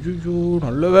ஆகிடாதா? ஐயோ,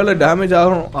 நல்ல வேலை டேமேஜ்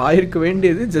ஆகிருக்க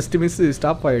வேண்டியது ஜஸ்ட் மிஸ்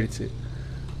ஸ்டாப் ஆகிடுச்சு.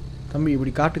 தம்பி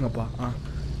இப்படி காட்டுங்கப்பா.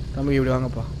 தம்பி இப்படி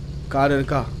வாங்கப்பா. கார்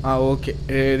இருக்கா? ஓகே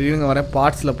இருங்க வரேன்.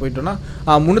 பார்ட்ஸில் போயிட்டோன்னா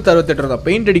 368 தான்.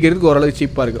 பெயிண்ட் அடிக்கிறதுக்கு ஓரளவுக்கு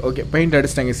சீப்பாக இருக்குது. ஓகே, பெயிண்ட்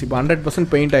அடிச்சிட்டாங்க. இப்போ 100%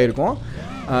 பெயிண்ட் ஆகிருக்கும்.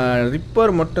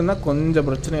 ரிப்பர் மட்டும்தான் கொஞ்சம்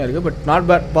பிரச்சனையாக இருக்குது. பட் நாட்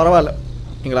பேட், பரவாயில்ல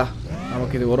ஓகேங்களா.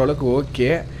 நமக்கு இது ஓரளவுக்கு ஓகே.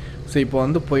 ஸோ இப்போ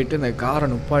வந்து போயிட்டு இந்த காரை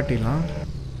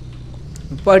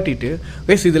நிப்பாட்டிட்டு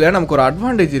பேச. இதில் நமக்கு ஒரு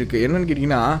அட்வான்டேஜ் இருக்குது. என்னென்னு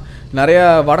கேட்டிங்கன்னா, நிறையா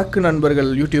வடக்கு நண்பர்கள்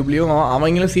யூடியூப்லேயும்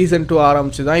அவங்களும் சீசன் 2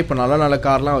 ஆரம்பிச்சு தான் இப்போ நல்ல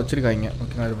கார்லாம் வச்சுருக்காங்க.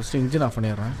 ஓகே, நான் ஃபஸ்ட்டு இன்ஜின் ஆஃப்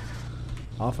பண்ணிடுறேன்.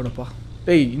 ஆஃப் பண்ணுப்பா.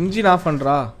 இன்ஜின் ஆஃப்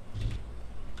பண்ணுறா.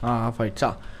 ஆஃப் ஆகிடுச்சா?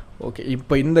 ஓகே,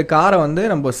 இப்போ இந்த காரை வந்து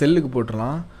நம்ம செல்லுக்கு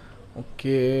போட்டுடலாம்.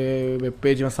 ஓகே,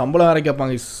 வெப்பேஜ் சம்பளம் வேறு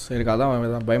கேட்பாங்க. எனக்கு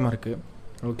அதான் பயமாக இருக்குது.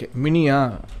 Okay,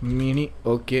 mini.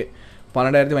 ஓகே,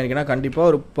 12,000 வாங்கிக்கினா கண்டிப்பாக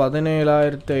ஒரு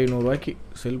 17,500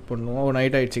 செல் பண்ணுவோம். ஒரு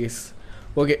நைட் ஆகிடுச்சு கேஸ்.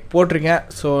 ஓகே, போட்டிருக்கேன்.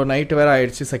 ஸோ நைட்டு வேறு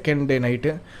ஆகிடுச்சு, செகண்ட் டே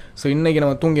நைட்டு. ஸோ இன்றைக்கி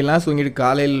நம்ம தூங்கிட்டு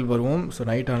காலையில் வருவோம். ஸோ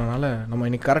நைட் ஆனதுனால நம்ம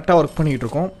இன்றைக்கி கரெக்டாக ஒர்க் பண்ணிக்கிட்டு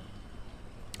இருக்கோம்.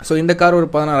 ஸோ இந்த கார் ஒரு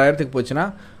 16,000 போச்சுன்னா,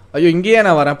 ஐயோ இங்கேயே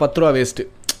நான் வரேன், 10 ரூபா வேஸ்ட்டு.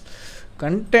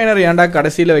 கண்டெய்னர் ஏன்டா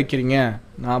கடைசியில் வைக்கிறீங்க?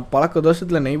 நான் பழக்க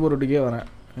தோஷத்தில் நெய்போர்ட்டுக்கே வரேன்.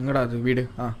 எங்கடா அது வீடு?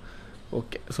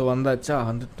 ஓகே, ஸோ வந்தாச்சா?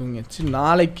 வந்து தூங்கியாச்சு.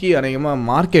 நாளைக்கு அநேகமாக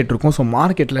மார்க்கெட் இருக்கும். ஸோ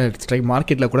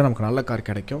மார்க்கெட்டில் கூட நமக்கு நல்ல கார்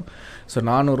கிடைக்கும். ஸோ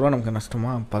 400 நமக்கு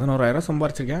நஷ்டமாக? 11,000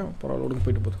 சம்பாரிச்சிருக்கேன். பரவாயில்ல, ஒடுங்க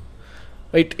போயிட்டு போதும்.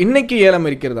 ரைட், இன்றைக்கி ஏலம்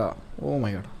இருக்கிறதா? Oh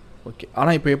my God. ஓகே,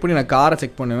 ஆனால் இப்போ எப்படி நான் காரை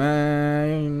செக் பண்ணுவேன்?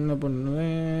 என்ன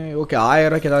பண்ணுவேன்? ஓகே,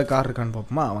 1000 ஏதாவது கார் இருக்கான்னு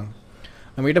பார்ப்போமா? வாங்க.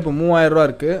 நம்மகிட்ட இப்போ 3000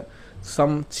 இருக்குது.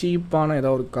 சீப்பான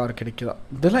ஏதாவது ஒரு கார் கிடைக்குதா?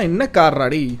 இதெல்லாம் என்ன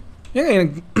கார்ராடி?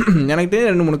 எனக்கு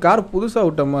தெரிஞ்ச 2-3 கார் புதுசாக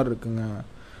விட்ட மாதிரி இருக்குங்க.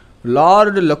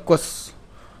 லார்டு லொக்கஸ்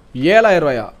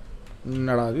 7,000.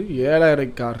 என்னடா அது 7,000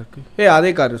 கார் இருக்குது? அதே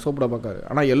கார் சோப்டாப்பா கார்,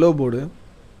 ஆனால் எல்லோ போர்டு.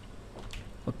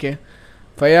 ஓகே,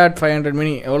 500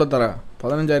 மினி எவ்வளோ தர?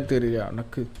 15,000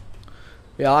 நக்கு.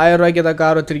 1000 ஏதாவது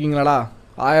கார் வச்சுருக்கீங்களாடா?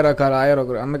 1000 கார்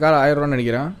அந்த கார் 1000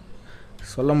 நினைக்கிறேன்.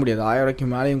 சொல்ல முடியாது, 1000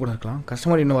 மேலேயும் கூட இருக்கலாம்.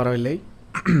 கஸ்டமர் இன்னும் வரவில்லை.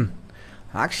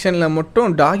 ஆக்ஷனில்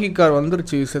மட்டும் டாகி கார்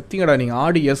வந்துருச்சு. செத்திங்கடா நீங்கள்.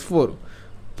 ஆடி S4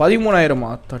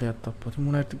 13,000. அத்தாடி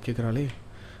 13,000 கேட்குறாளே.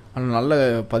 ஆனால் நல்ல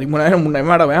 13,000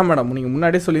 மேடம். மேடம் நீங்கள்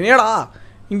முன்னாடியே சொல்லி ஏடா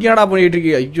இங்கே ஏடா பண்ணிகிட்டு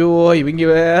இருக்கீங்க? ஐயோ இவங்க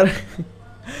வேறு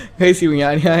கைஸ், இவங்க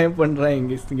அநியாயம் பண்ணுறேன்.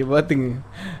 இங்கே பார்த்துங்க,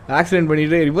 ஆக்சிடென்ட்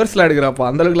பண்ணிவிட்டு ரிவர்ஸில் எடுக்கிறாப்பா.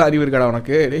 அந்தளவுக்குலாம் அறிவு இருக்காடா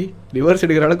உனக்கு? ரிவர்ஸ்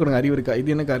எடுக்கிற அளவுக்கு உனக்கு அறிவு இருக்கா?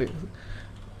 இது என்ன காரு?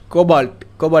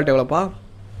 கோபால்ட் எவ்வளோப்பா?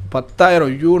 10,000.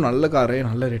 ஐயோ நல்ல காரு,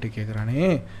 நல்ல ரேட்டு கேட்குறானே.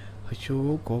 ஐயோ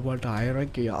கோபால்ட்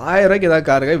 1000 ஏதாவது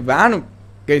காரு வேணும்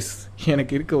கைஸ்.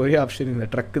 எனக்கு இருக்க ஒரே ஆப்ஷன் இந்த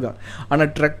ட்ரக்கு தான்.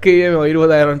 ஆனால் ட்ரக்கையே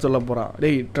 20,000 சொல்ல போகிறான்.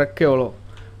 ட்ரக் எவ்வளோ?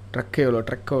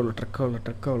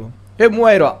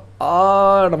 3000.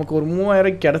 நமக்கு ஒரு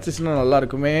 3000 கிடச்சிச்சின்னா நல்லா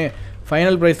இருக்குமே.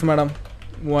 Final price madam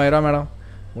 3000 madam.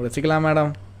 முடிச்சிக்கலாம்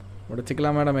madam.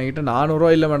 என்கிட்ட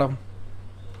 400 இல்லை மேடம்.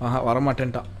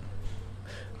 வரமாட்டேன்ட்டான்.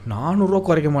 400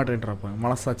 குறைக்க மாட்டேன்றாப்பா,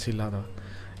 மனசாட்சி இல்லாத.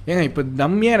 இப்போ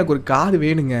டம்மியாக எனக்கு ஒரு கார்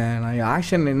வேணுங்க. நான்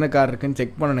ஆக்ஷன் என்ன கார் இருக்குன்னு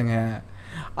செக் பண்ணணுங்க.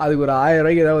 அதுக்கு ஒரு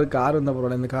 1000 ஏதாவது ஒரு கார் இருந்தால்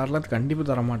பரவாயில்ல. இந்த கார்லாம் கண்டிப்பாக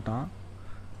தரமாட்டான்.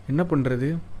 என்ன பண்ணுறது?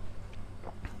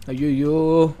 ஐயோ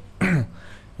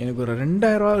எனக்கு ஒரு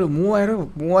 2,000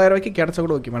 3000 கிடச்சா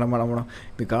கூட ஓகே மேடம்.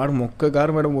 இந்த கார் மொக்க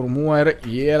கார் மேடம். ஒரு 3000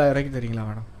 7,000 தரீங்களா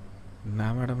மேடம்? என்ன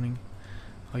மேடம் நீங்கள்?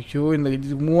 ஐயோ இந்த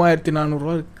இது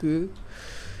 3,400 இருக்குது.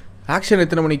 ஆக்ஷன்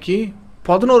எத்தனை மணிக்கு?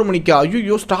 11 மணிக்கா?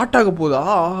 ஐயோ ஸ்டார்ட் ஆக போகுதா?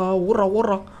 ஓரா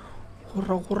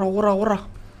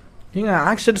நீங்கள்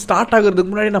ஆக்ஷன் ஸ்டார்ட்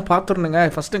ஆகிறதுக்கு முன்னாடி நான் பார்த்துருணுங்க.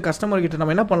 ஃபஸ்ட்டு கஸ்டமர்கிட்ட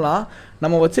நம்ம என்ன பண்ணலாம்,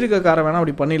 நம்ம வச்சிருக்க காரை வேணால்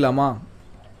அப்படி பண்ணிடலாமா?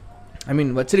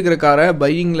 வச்சிருக்கிற காரை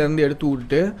பையிங்லேருந்து எடுத்து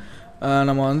விட்டுட்டு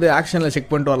நம்ம வந்து ஆக்ஷனில் செக்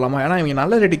பண்ணிட்டு வரலாமா? ஏன்னா இவங்க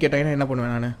நல்ல ரேட்டு கேட்டாங்கன்னா என்ன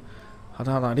பண்ணுவேன் நான்?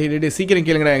 அதான் டே சீக்கிரம்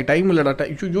கேளுங்கடா, எனக்கு டைம் இல்லைடா.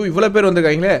 ஐயோ இவ்வளோ பேர்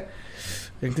வந்திருக்காங்களே.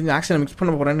 எனக்கு தெரிஞ்சு ஆக்ஷனை மிக்ஸ்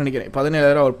பண்ண போகிறேன்னு நினைக்கிறேன்.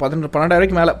 17,000 ஒரு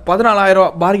 12,000 மேலே 14,000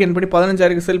 பார்கென் பண்ணி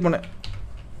 15,000 செல் பண்ணேன்.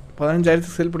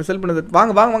 15,000 செல் பண்ணது.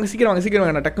 வாங்க சீக்கிரம்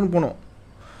வாங்க நான் டக்குன்னு போகணும்.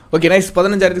 Okay nice.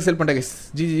 15,000 செல் பண்ணிட்டேன் guys.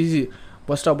 G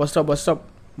bus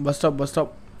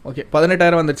stop. Okay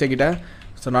 18,000 வந்துருச்சு கிட்ட.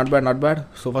 So not bad.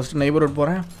 So first neighbourhood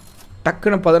போகிறேன்.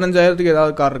 டக்குன்னு 15,000க்கு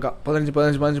ஏதாவது கார் இருக்கா?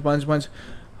 15.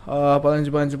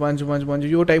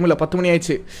 ஐயோ டைம் இல்லை, 10 மணி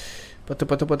ஆயிடுச்சு. 10.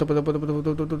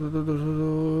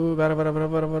 வேறு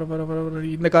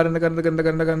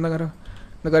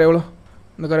இந்த கார் எவ்வளோ?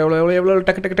 இந்த கார் எவ்வளோ?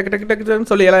 டக்குன்னு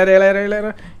சொல்லி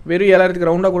 7,000. வெறும் 7,000க்கு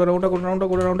ரவுண்டாக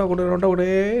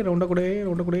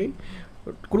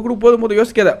கூட போதும்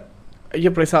யோசிக்காத.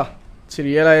 ஐயோ ப்ரைஸா? சரி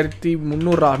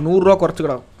 7,300. 100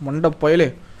 குறைச்சிக்கடா மண்டை பயலே.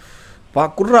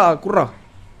 குர்ரா.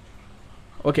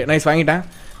 ஓகே நைஸ், வாங்கிட்டேன்.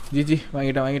 ஜிஜி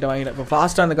வாங்கிட்டேன். இப்போ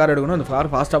ஃபாஸ்ட்டாக அந்த கார் எடுக்கணும். அந்த கார்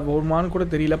ஃபாஸ்ட்டாக போகுமான்னு கூட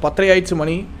தெரியல. 10 ஆயிடுச்சு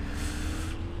மணி.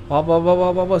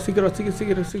 வா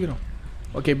சீக்கிரம்.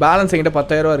 ஓகே பேலன்ஸ் என்கிட்ட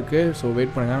 10,000 இருக்குது. ஸோ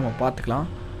வெயிட் பண்ணுங்கள், நம்ம பார்த்துக்கலாம்.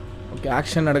 ஓகே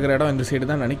ஆக்ஷன் நடக்கிற இடம் இந்த சைடு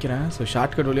தான் நினைக்கிறேன். ஸோ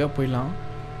ஷார்ட்கட் வழியாக போயிடலாம்.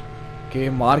 ஓகே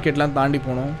மார்க்கெட்லாம் தாண்டி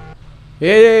போகணும்.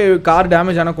 கார்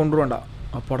டேமேஜ் ஆனால் கொண்டுருவேன்டா.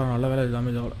 அப்பாடா நல்ல வேலை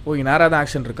டேமேஜ் ஆகல. ஓகே நேராக தான்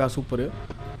ஆக்ஷன் இருக்கா, சூப்பர்.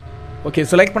 ஓகே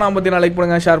ஸோ லைக் பண்ணாமல் பார்த்தீங்கன்னா லைக்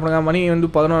பண்ணுங்கள், ஷேர் பண்ணுங்கள். மணி வந்து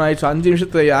 11 ஆயிடுச்சு. 5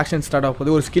 நிமிஷத்தில் ஆக்ஷன் ஸ்டார்ட் ஆக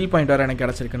போகுது. ஒரு ஸ்கில் பாயிண்ட் வேறு எனக்கு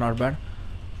கிடச்சிருக்கு, நாட் பேட்.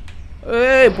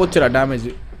 போச்சுடா டேமேஜ்.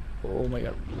 ஓ மை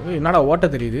காட், என்னடா ஓட்ட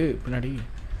தெரியுது பின்னாடி.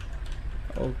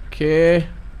 ஓகே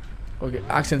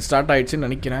ஆக்ஷன் ஸ்டார்ட் ஆகிடுச்சுன்னு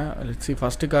நினைக்கிறேன். Let's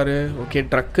first car. Okay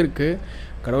drug இருக்குது.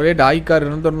 கடவுளே டாய் கார்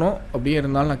இருந்துடணும். அப்படியே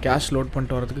இருந்தாலும் நான் கேஷ் லோட்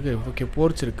பண்ணிட்டு வரதுக்கு. ஓகே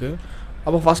போர்ச் இருக்குது.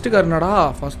 அப்போ ஃபஸ்ட்டு கார் என்னடா?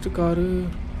 First car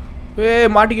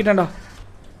மாட்டிக்கிட்டேன்டா.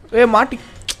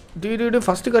 டிடு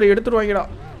first car எடுத்துருவாங்கடா.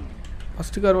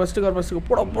 First car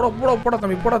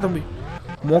போடா தம்பி.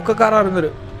 மொக்க காராக இருந்துரு.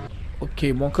 ஓகே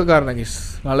மொக்க கார் தான் கேஸ்,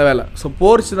 நல்ல வேலை. ஸோ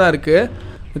போர்ச் தான் இருக்குது,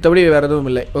 மற்றபடி வேறு எதுவும்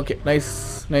இல்லை. Okay nice.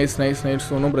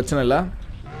 ஒன்றும் பிரச்சனை இல்லை.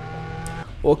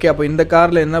 ஓகே அப்போ இந்த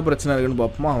காரில் என்ன பிரச்சனை இருக்குன்னு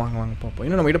பார்ப்போமா? வாங்க பார்ப்போம்.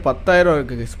 இன்னும் நம்மகிட்ட 10,000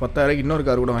 இருக்குது கேஸ். 10,000க்கு இன்னொரு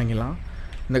கார் கூட வாங்கிடலாம்.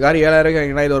 இந்த கார் 7,000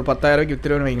 வாங்கினா இது ஒரு 10,000க்கு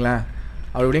விற்றுருவேன்னு வைங்களேன்.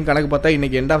 அப்படியும் கணக்கு பார்த்தா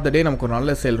இன்றைக்கி எண்ட் ஆஃப் த டே நமக்கு ஒரு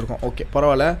நல்ல சேல் இருக்கும். ஓகே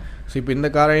பரவாயில்ல. ஸோ இப்போ இந்த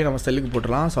காரையும் நம்ம செல்லுக்கு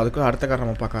போட்டுடலாம். ஸோ அதுக்கு அடுத்த காரை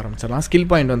நம்ம பார்க்க ஆரம்பிச்சிடலாம். ஸ்கில்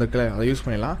பாயிண்ட் வந்துருக்குல்ல, அதை யூஸ்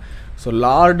பண்ணிடலாம். ஸோ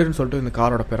லார்டுன்னு சொல்லிட்டு இந்த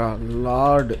காரோட பேரா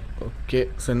லார்டு. ஓகே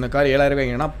ஸோ இந்த கார் 7,000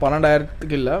 வாங்கினா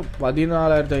 12,000க்கு இல்லை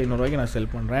 14,500 நான்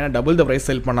செல் பண்ணுறேன். ஏன்னா டபுள் த ப்ரைஸ்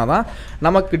செல் பண்ணால் தான்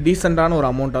நமக்கு டீசெண்டான ஒரு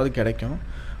அமௌண்ட்டாவது கிடைக்கும்.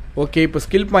 ஓகே இப்போ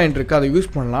ஸ்கில் பாயிண்ட் இருக்குது, அதை யூஸ்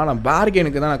பண்ணலாம். நான்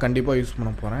பார்கெயினுக்கு தான் நான் கண்டிப்பாக யூஸ்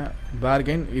பண்ண போகிறேன்.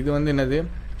 பார்கெயின் இது வந்து என்னது?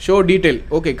 Show detail.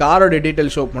 ஓகே காரோட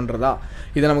டீட்டெயில் ஷோ பண்ணுறதா?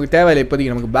 இது நமக்கு தேவையில்லை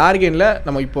இப்போதைக்கு. நமக்கு பார்கெயினில்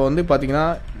நம்ம இப்போ வந்து பார்த்திங்கன்னா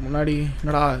முன்னாடி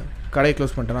என்னடா கடையை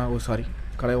க்ளோஸ் பண்ணிட்டேன்னா, சாரி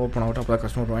கடை ஓப்பன் ஆகட்டும், அப்போ தான்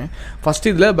கஸ்டமர் வருவாங்க.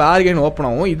 ஃபஸ்ட்டு இதில் பார்கெயின் ஓப்பன்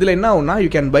ஆகும். இதில் என்ன ஆகும்னா, you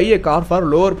can buy a car for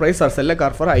lower price R sell a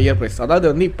car for higher price. அதாவது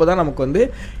வந்து இப்போ தான் நமக்கு வந்து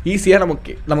ஈஸியாக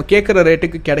நம்ம கேட்குற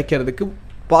ரேட்டுக்கு கிடைக்கிறதுக்கு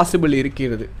பாசிபிள்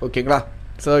இருக்கிறது. ஓகேங்களா?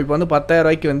 ஸோ இப்போ வந்து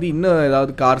 10,000 வந்து இன்னும்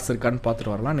ஏதாவது கார்ஸ் இருக்கான்னு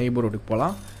பார்த்துட்டு வரலாம். நெய்பர்ஹுட்டுக்கு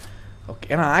போகலாம். ஓகே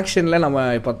ஏன்னா ஆக்ஷனில் நம்ம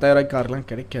 10,000 கார்லாம்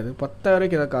கிடைக்காது.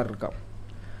 10,000 ஏதாவது கார் இருக்கா?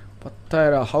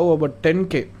 10,000 ஹவ் அபவுட்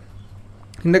 10K.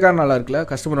 இந்த கார் நல்லா இருக்குல்ல,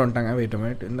 கஸ்டமர் வந்துட்டாங்க. வெயிட்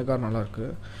இந்த கார் நல்லாயிருக்கு.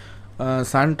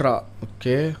 சாண்ட்ரா.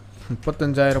 ஓகே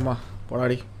 35,000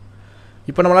 போடாடி.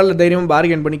 இப்போ நம்மளால் தைரியமாக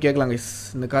பார்கெயின் பண்ணி கேட்கலாங்க.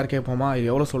 இந்த கார் கேட்போமா? இது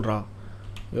எவ்வளோ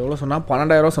சொன்னால்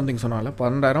 12,000 சம்திங் சொன்னால.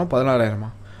 12,000 14,000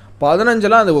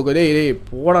 15 அந்த ஒரே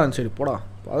போடான்னு சரி போடா.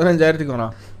 15,000க்கு வரா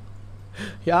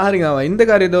யாருங்க அவன்? இந்த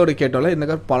கார் ஏதோ ஒரு கேட்டோம்ல, இந்த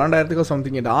கார் 12,000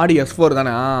 சம்திங் கேட்டேன். ஆடி S4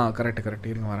 தானே? கரெக்ட்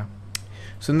இருங்க வரேன்.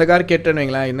 ஸோ இந்த கார் கேட்டேன்னு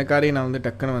வைங்களேன். இந்த காரையும் நான் வந்து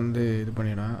டக்குன்னு வந்து இது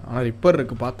பண்ணிவிடுவேன். ஆனால் ரிப்பர்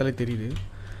இருக்குது, பார்த்தாலே தெரியுது.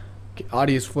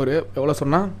 ஆடி S4 எவ்வளோ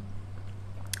சொன்னால்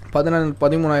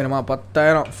 13,000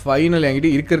 10,000 ஃபைனல்.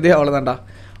 என்கிட்ட இருக்கிறதே அவ்வளோதான்டா.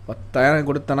 10,000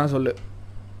 கொடுத்தேன்னா சொல்லு.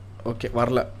 ஓகே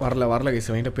வரல கைஸ்.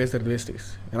 என்கிட்ட பேசுகிறது வேஸ்ட்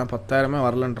கைஸ். ஏன்னா 10,000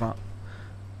 வரலன்றான்.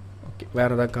 ஓகே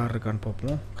வேறு ஏதாவது கார் இருக்கான்னு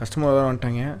பார்ப்போம். கஸ்டமர் வேறு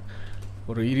வந்துட்டாங்க.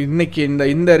 ஒரு இன்றைக்கி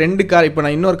இந்த 2 கார், இப்போ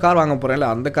நான் இன்னொரு கார் வாங்க போகிறேன்ல,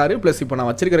 அந்த காரு ப்ளஸ் இப்போ நான்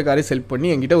வச்சிருக்கிற காரையும் செல் பண்ணி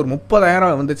என்கிட்ட ஒரு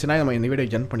 30,000 வந்துச்சுன்னா நம்ம இந்த வீடியோ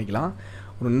ஜன் பண்ணிக்கலாம்.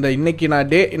 இன்றைக்கி நான்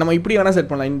டே நம்ம இப்படி வேணால் செட்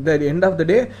பண்ணலாம். இந்த எண்ட் ஆஃப் த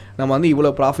டே நம்ம வந்து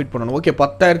இவ்வளோ ப்ராஃபிட் பண்ணணும். ஓகே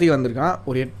 10,000க்கு வந்திருக்கான்.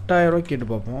 ஒரு 8,000 கேட்டு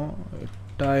பார்ப்போம்.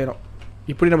 8,000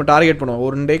 இப்படி நம்ம டார்கெட் பண்ணுவோம்.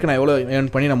 ஒரு டேக்கு நான் எவ்வளோ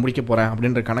ஏர்ன் பண்ணி நான் முடிக்க போகிறேன்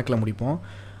அப்படின்ற கணக்கில் முடிப்போம்.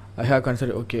 I have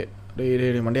consider. Okay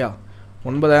day Mandya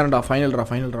 9,000 ஃபைனல்ரா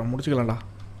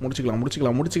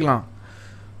முடிச்சிக்கலாம்.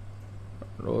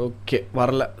 Okay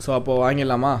வரல. ஸோ அப்போ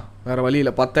வாங்கிடலாமா? வேறு வழி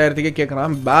இல்லை. 10,000க்கே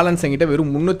கேட்குறான். பேலன்ஸ் என்கிட்ட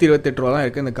வெறும் 328 ரூபா தான்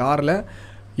இருக்குது. இந்த காரில்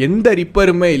எந்த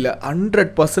ரிப்பருமே இல்லை.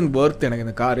 100% ஒர்த் எனக்கு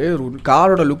இந்த காரு.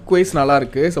 காரோட லுக் வைஸ்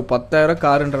நல்லாயிருக்கு. ஸோ 10,000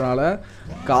 காருன்றனால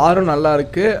காரும்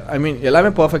நல்லாயிருக்கு. ஐ மீன்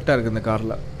எல்லாமே பர்ஃபெக்டாக இருக்குது இந்த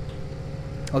காரில்.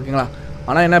 ஓகேங்களா?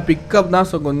 ஆனால் என்ன பிக்கப் தான்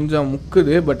ஸோ கொஞ்சம்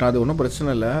முக்குது. பட் அது ஒன்றும்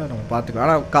பிரச்சனை இல்லை, நம்ம பார்த்துக்கலாம்.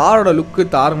 ஆனால் காரோட லுக்கு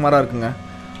தாறுமாறாக இருக்குங்க.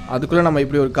 அதுக்குள்ளே நம்ம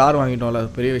இப்படி ஒரு கார் வாங்கிட்டோம்ல, அது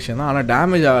பெரிய விஷயம் தான். ஆனால்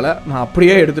டேமேஜ் ஆகலை. நான்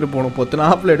அப்படியே எடுத்துகிட்டு போகணும்,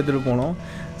 பொத்துனாப்பில் எடுத்துகிட்டு போகணும்.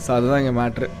 ஸோ அதுதான் இங்கே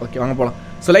மேட்ரு. ஓகே வாங்க போகலாம்.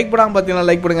 ஸோ லைக் பண்ணாமல் பார்த்தீங்கன்னா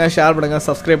லைக் பண்ணுங்கள், ஷேர் பண்ணுங்கள்,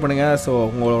 சப்ஸ்கிரைப் பண்ணுங்கள். ஸோ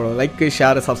உங்களோட லைக்கு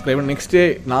ஷேர் சப்ஸ்கிரைப் நெக்ஸ்ட்டு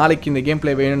நாளைக்கு இந்த கேம்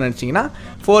ப்ளே வேணும்னு நினச்சிங்கன்னா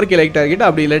 4K லைக் டார்கெட்.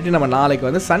 அப்படி இல்லாட்டி நம்ம நாளைக்கு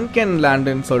வந்து சன்கேன்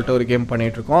லேண்டுன்னு சொல்லிட்டு ஒரு கேம்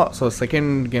பண்ணிகிட்ருக்கோம். ஸோ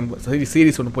செகண்ட் கேம்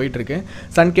சீரிஸ் ஒன்று போயிட்டுருக்கு.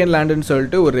 சன்கேன் லேண்டுன்னு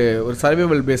சொல்லிட்டு ஒரு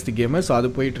சர்வைவல் பேஸ்டு கேமு. ஸோ அது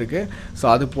போயிட்டுருக்கு. ஸோ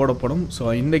அது போடப்படும். ஸோ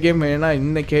இந்த கேம் வேணுன்னா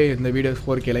இன்றைக்கே இந்த வீடியோ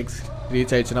 4K லைக்ஸ்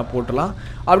ரீச் ஆயிடுச்சுன்னா போட்டுலாம்.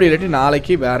 அப்படி இல்லாட்டி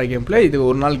நாளைக்கு வேறு கேம் பிளே. இது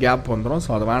ஒரு நாள் கேப் வந்துடும்.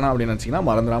 ஸோ அது வேணாம் அப்படின்னு நினச்சிங்கன்னா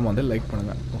மறந்துடாமல் வந்து லைக்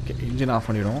பண்ணுங்கள். ஓகே, இன்ஜின் ஆஃப்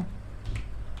பண்ணிவிடுவோம்.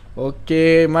 Okay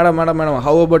madam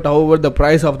how about the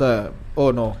price of the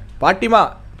no பாட்டிமா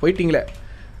போயிட்டீங்களே.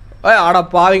 ஆடா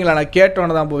பாவீங்களா, நான்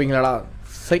கேட்டோன்னு தான் போவீங்களாடா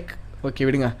சைக். ஓகே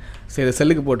விடுங்க. சரி இதை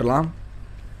செல்லுக்கு போட்டுடலாம்.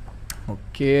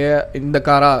 ஓகே இந்த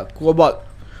காரா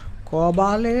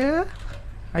கோபாலே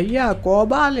ஐயா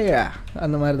கோபாலே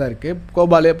அந்த மாதிரி தான் இருக்குது.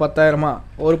 கோபாலே 10,000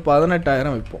 ஒரு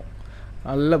 18,000 விற்போம்.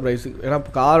 நல்ல ப்ரைஸு. ஏன்னா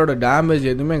காரோட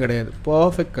டேமேஜ் எதுவுமே கிடையாது.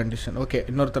 Perfect condition. ஓகே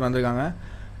இன்னொருத்தர் வந்திருக்காங்க.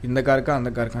 இந்த காருக்கா அந்த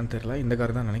காருக்கான்னு தெரியல. இந்த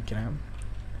கார் தான் நினைக்கிறேன்.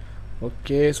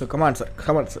 Okay so come on sir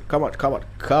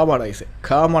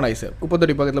come on ஐசே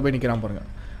குப்பத்தொட்டி பக்கத்தில் போய் நிற்கிறான் பாருங்கள்.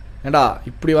 ஏண்டா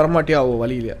இப்படி வரமாட்டியா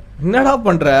வழியில என்னடா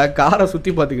பண்ணுற? காரை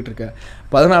சுற்றி பார்த்துக்கிட்டு இருக்க.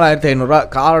 14,500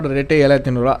 காரோட ரேட்டே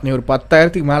 7,500. நீ ஒரு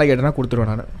 10,000 மேலே கேட்டேன்னா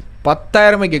கொடுத்துருவேன். நான்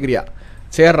 10,000 கேட்குறியா?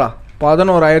 சரிடா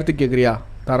 11,000 கேட்குறியா?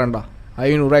 தரேன்டா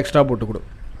 500 எக்ஸ்ட்ரா போட்டு கொடு,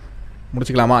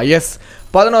 முடிச்சுக்கலாமா? எஸ்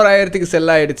 11,000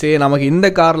 செல் ஆகிடுச்சு. நமக்கு இந்த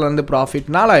காரில் வந்து ப்ராஃபிட்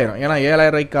 4,000. ஏன்னா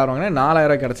 7,000 கார் வாங்கினா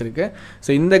 4,000 கிடச்சிருக்கு. ஸோ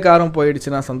இந்த காரும்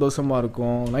போயிடுச்சுன்னா சந்தோஷமாக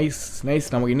இருக்கும்.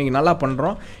 நைஸ் நமக்கு இன்றைக்கி நல்லா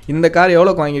பண்ணுறோம். இந்த கார்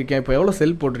எவ்வளோக்கு வாங்கியிருக்கேன், இப்போ எவ்வளோ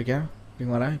செல் போட்டிருக்கேன்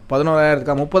வரேன்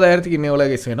 11,000 30,000 இன்னும் எவ்வளோ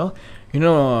கேஸ் வேணும்?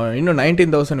 இன்னும்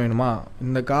 19,000 வேணுமா?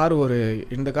 இந்த கார்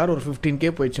ஒரு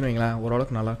 15K போயிடுச்சுன்னு வைங்களேன்.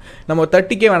 ஓரளவுக்கு நல்லா. நம்ம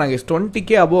 30K வேணாங்க,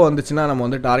 20K அபோவ் வந்துச்சுன்னா நம்ம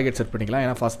வந்து டார்கெட் செட் பண்ணிக்கலாம்.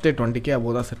 ஏன்னா ஃபஸ்ட்டே 20K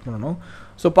அபோவ் தான் செட் பண்ணணும்.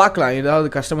 ஸோ பார்க்கலாம் ஏதாவது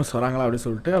கஸ்டமர்ஸ் வராங்களா அப்படின்னு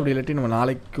சொல்லிட்டு. அப்படி இல்லாட்டி நம்ம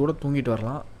நாளைக்கு கூட தூங்கிட்டு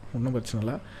வரலாம், ஒன்றும் பிரச்சனை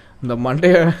இல்லை. இந்த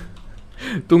மண்டையை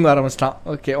தூங்க ஆரம்பிச்சிட்டான்.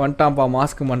 ஓகே வந்துட்டான்ப்பா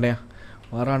மாஸ்க்கு மண்டையா.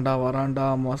 வராண்டா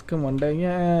மாஸ்க்கு மண்டைங்க.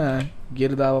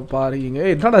 கீர்தாவை பாருங்க.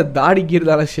 என்னடா தாடி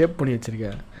கீர்தாவை ஷேப் பண்ணி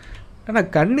வச்சுருக்கேன். ஏன்னா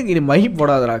கண்ணுக்கு இது மை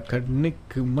போடாதடா.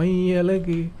 கண்ணுக்கு மை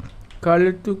அழகு,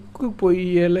 கழுத்துக்கு பொய்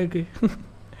அழகு.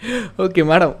 Okay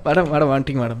madam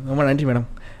வந்துட்டிங்க madam. ரொம்ப நன்றி மேடம்.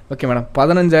 ஓகே மேடம்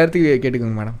 15,000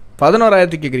 கேட்டுக்கோங்க மேடம்.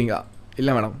 11,000 கேட்குறீங்களா?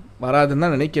 இல்லை மேடம் வராதுன்னு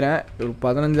தான் நினைக்கிறேன். ஒரு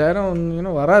 15,000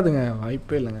 இன்னும் வராதுங்க,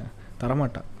 வாய்ப்பே இல்லைங்க.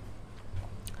 தரமாட்டா,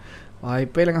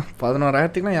 வாய்ப்பே இல்லைங்க.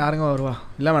 11,000 யாருங்க வருவா?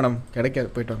 இல்லை மேடம் கிடைக்காது,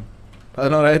 போய்ட்டு வாங்க.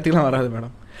 11,000 வராது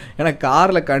மேடம். ஏன்னா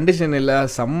காரில் கண்டிஷன் இல்லை,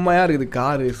 செம்மையாக இருக்குது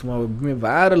காரு, சும்மா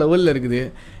வேறு லெவலில் இருக்குது.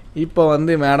 இப்போ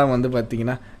வந்து மேடம் வந்து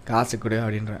பார்த்தீங்கன்னா காசு கொடு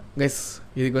அப்படின்றேன் கைஸ்.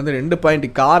 இதுக்கு வந்து 2 பாயிண்ட்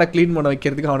காரை க்ளீன் பண்ண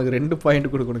வைக்கிறதுக்கு அவனுக்கு 2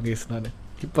 பாயிண்ட் கொடுக்கணும் கைஸ். நான்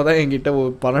இப்போ தான் என்கிட்ட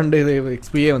ஒரு 12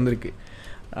 எக்ஸ்பியே வந்திருக்கு.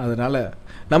 அதனால்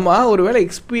நம்ம ஒரு வேளை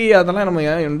எக்ஸ்பி அதெல்லாம் நம்ம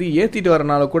வந்து ஏற்றிட்டு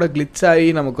வரனால கூட கிளிச் ஆகி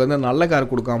நமக்கு வந்து நல்ல கார்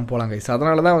கொடுக்காமல் போகலாம் கைஸ்.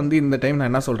 அதனால தான் வந்து இந்த டைம் நான்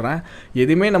என்ன சொல்கிறேன்,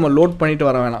 எதுவுமே நம்ம லோட் பண்ணிட்டு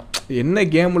வர வேணாம். என்ன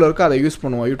கேமில் இருக்கோ அதை யூஸ்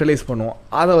பண்ணுவோம், யூட்டிலைஸ் பண்ணுவோம்.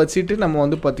 அதை வச்சுட்டு நம்ம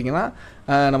வந்து பார்த்திங்கன்னா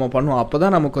நம்ம பண்ணுவோம். அப்போ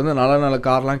தான் நமக்கு வந்து நல்ல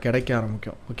கார்லாம் கிடைக்க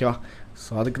ஆரம்பிக்கும். ஓகேவா?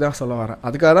 ஸோ அதுக்கு தான் சொல்ல வரேன்.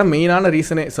 அதுக்காக தான் மெயினான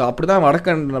ரீசனே. ஸோ அப்படி தான்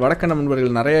வடக்க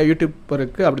நண்பர்கள் நிறைய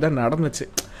யூடியூப்பருக்கு அப்படி தான் நடந்துச்சு.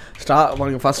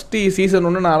 அவங்க ஃபஸ்ட்டு சீசன்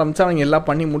 1 ஆரம்பித்தா அவங்க எல்லாம்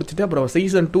பண்ணி முடிச்சுட்டு அப்புறம்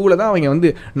சீசன் 2 தான் அவங்க வந்து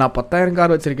நான் 10,000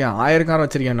 கார் வச்சுருக்கேன், 1000 கார்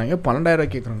வச்சுருக்கேன். 12,000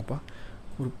 கேட்குறாங்கப்பா.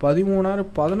 ஒரு 13,000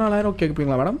 14,000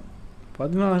 கேட்பீங்களா மேடம்?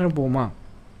 14,000 போகுமா?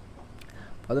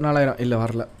 14,000 இல்லை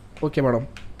வரல. ஓகே மேடம்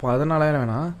 14,000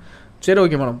 வேணாம். சரி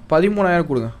ஓகே மேடம் 13,000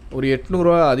 கொடுங்க. ஒரு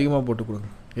 800 அதிகமாக போட்டு கொடுங்க.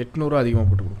 800 அதிகமாக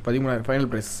போட்டு கொடுங்க. 13,000 ஃபைனல்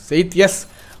ப்ரைஸ். எஸ்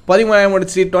 13,000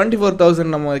 முடிச்சு 24,000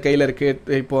 நம்ம கையில்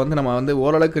இருக்குது. இப்போ வந்து நம்ம வந்து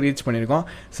ஓரளவுக்கு ரீச் பண்ணியிருக்கோம்.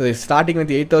 ஸோ ஸ்டார்டிங்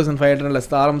வந்து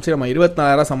 8,500 ஆரம்பிச்சு நம்ம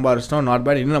 24,000 சம்பாரிச்சிட்டோம். Not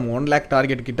bad. இன்னும் நம்ம 1 lakh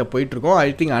டார்கெட் கிட்ட போயிட்டுருக்கோம். ஐ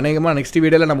திங்க் அநேகமாக நெக்ஸ்ட்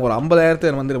வீடியோவில் நம்ம ஒரு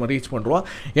 50,000 வந்து நம்ம ரீச் பண்ணுறோம்.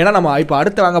 ஏன்னா நம்ம இப்போ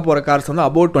அடுத்து வாங்க போகிற கார்ஸ் வந்து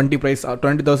அபவுட்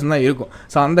 20,000 தான் இருக்கும்.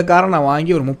 ஸோ அந்த காரை நான்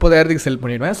வாங்கி ஒரு 30,000 செல்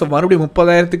பண்ணிவிடுவேன். ஸோ மறுபடியும்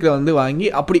 30,000 வந்து வாங்கி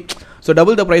அப்படி ஸோ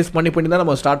டபுள் த ப்ரைஸ் பண்ணி தான்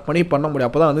நம்ம ஸ்டார்ட் பண்ண முடியும்.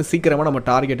 அப்போ தான் வந்து சீக்கிரமாக நம்ம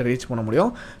டார்கெட்டை ரீச் பண்ண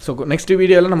முடியும். ஸோ நெக்ஸ்ட்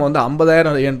வீடியோவில் நம்ம வந்து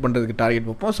 50,000 ஏர்ன் பண்ணுறதுக்கு டார்கெட்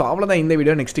வைப்போம். ஸோ அவ்வளோதான் இந்த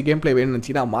வீடியோ. நெக்ஸ்ட் கேம் பிளே வேணும்னு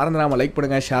நினச்சிங்கன்னா மறந்துடாமல் லைக்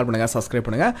பண்ணுங்கள், ஷேர் பண்ணுங்கள், சப்ஸ்கிரைப்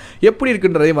பண்ணுங்கள். எப்படி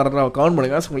இருக்குன்றதையும் மறந்துடாமல் கமெண்ட்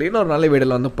பண்ணுங்கள். ஸோ உங்களுக்கு இன்னொரு நல்ல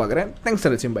வீடியோவில் வந்து பார்க்குறேன். தேங்க்ஸ்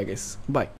ஃபார் வாட்சிங். Bye guys. பாய்.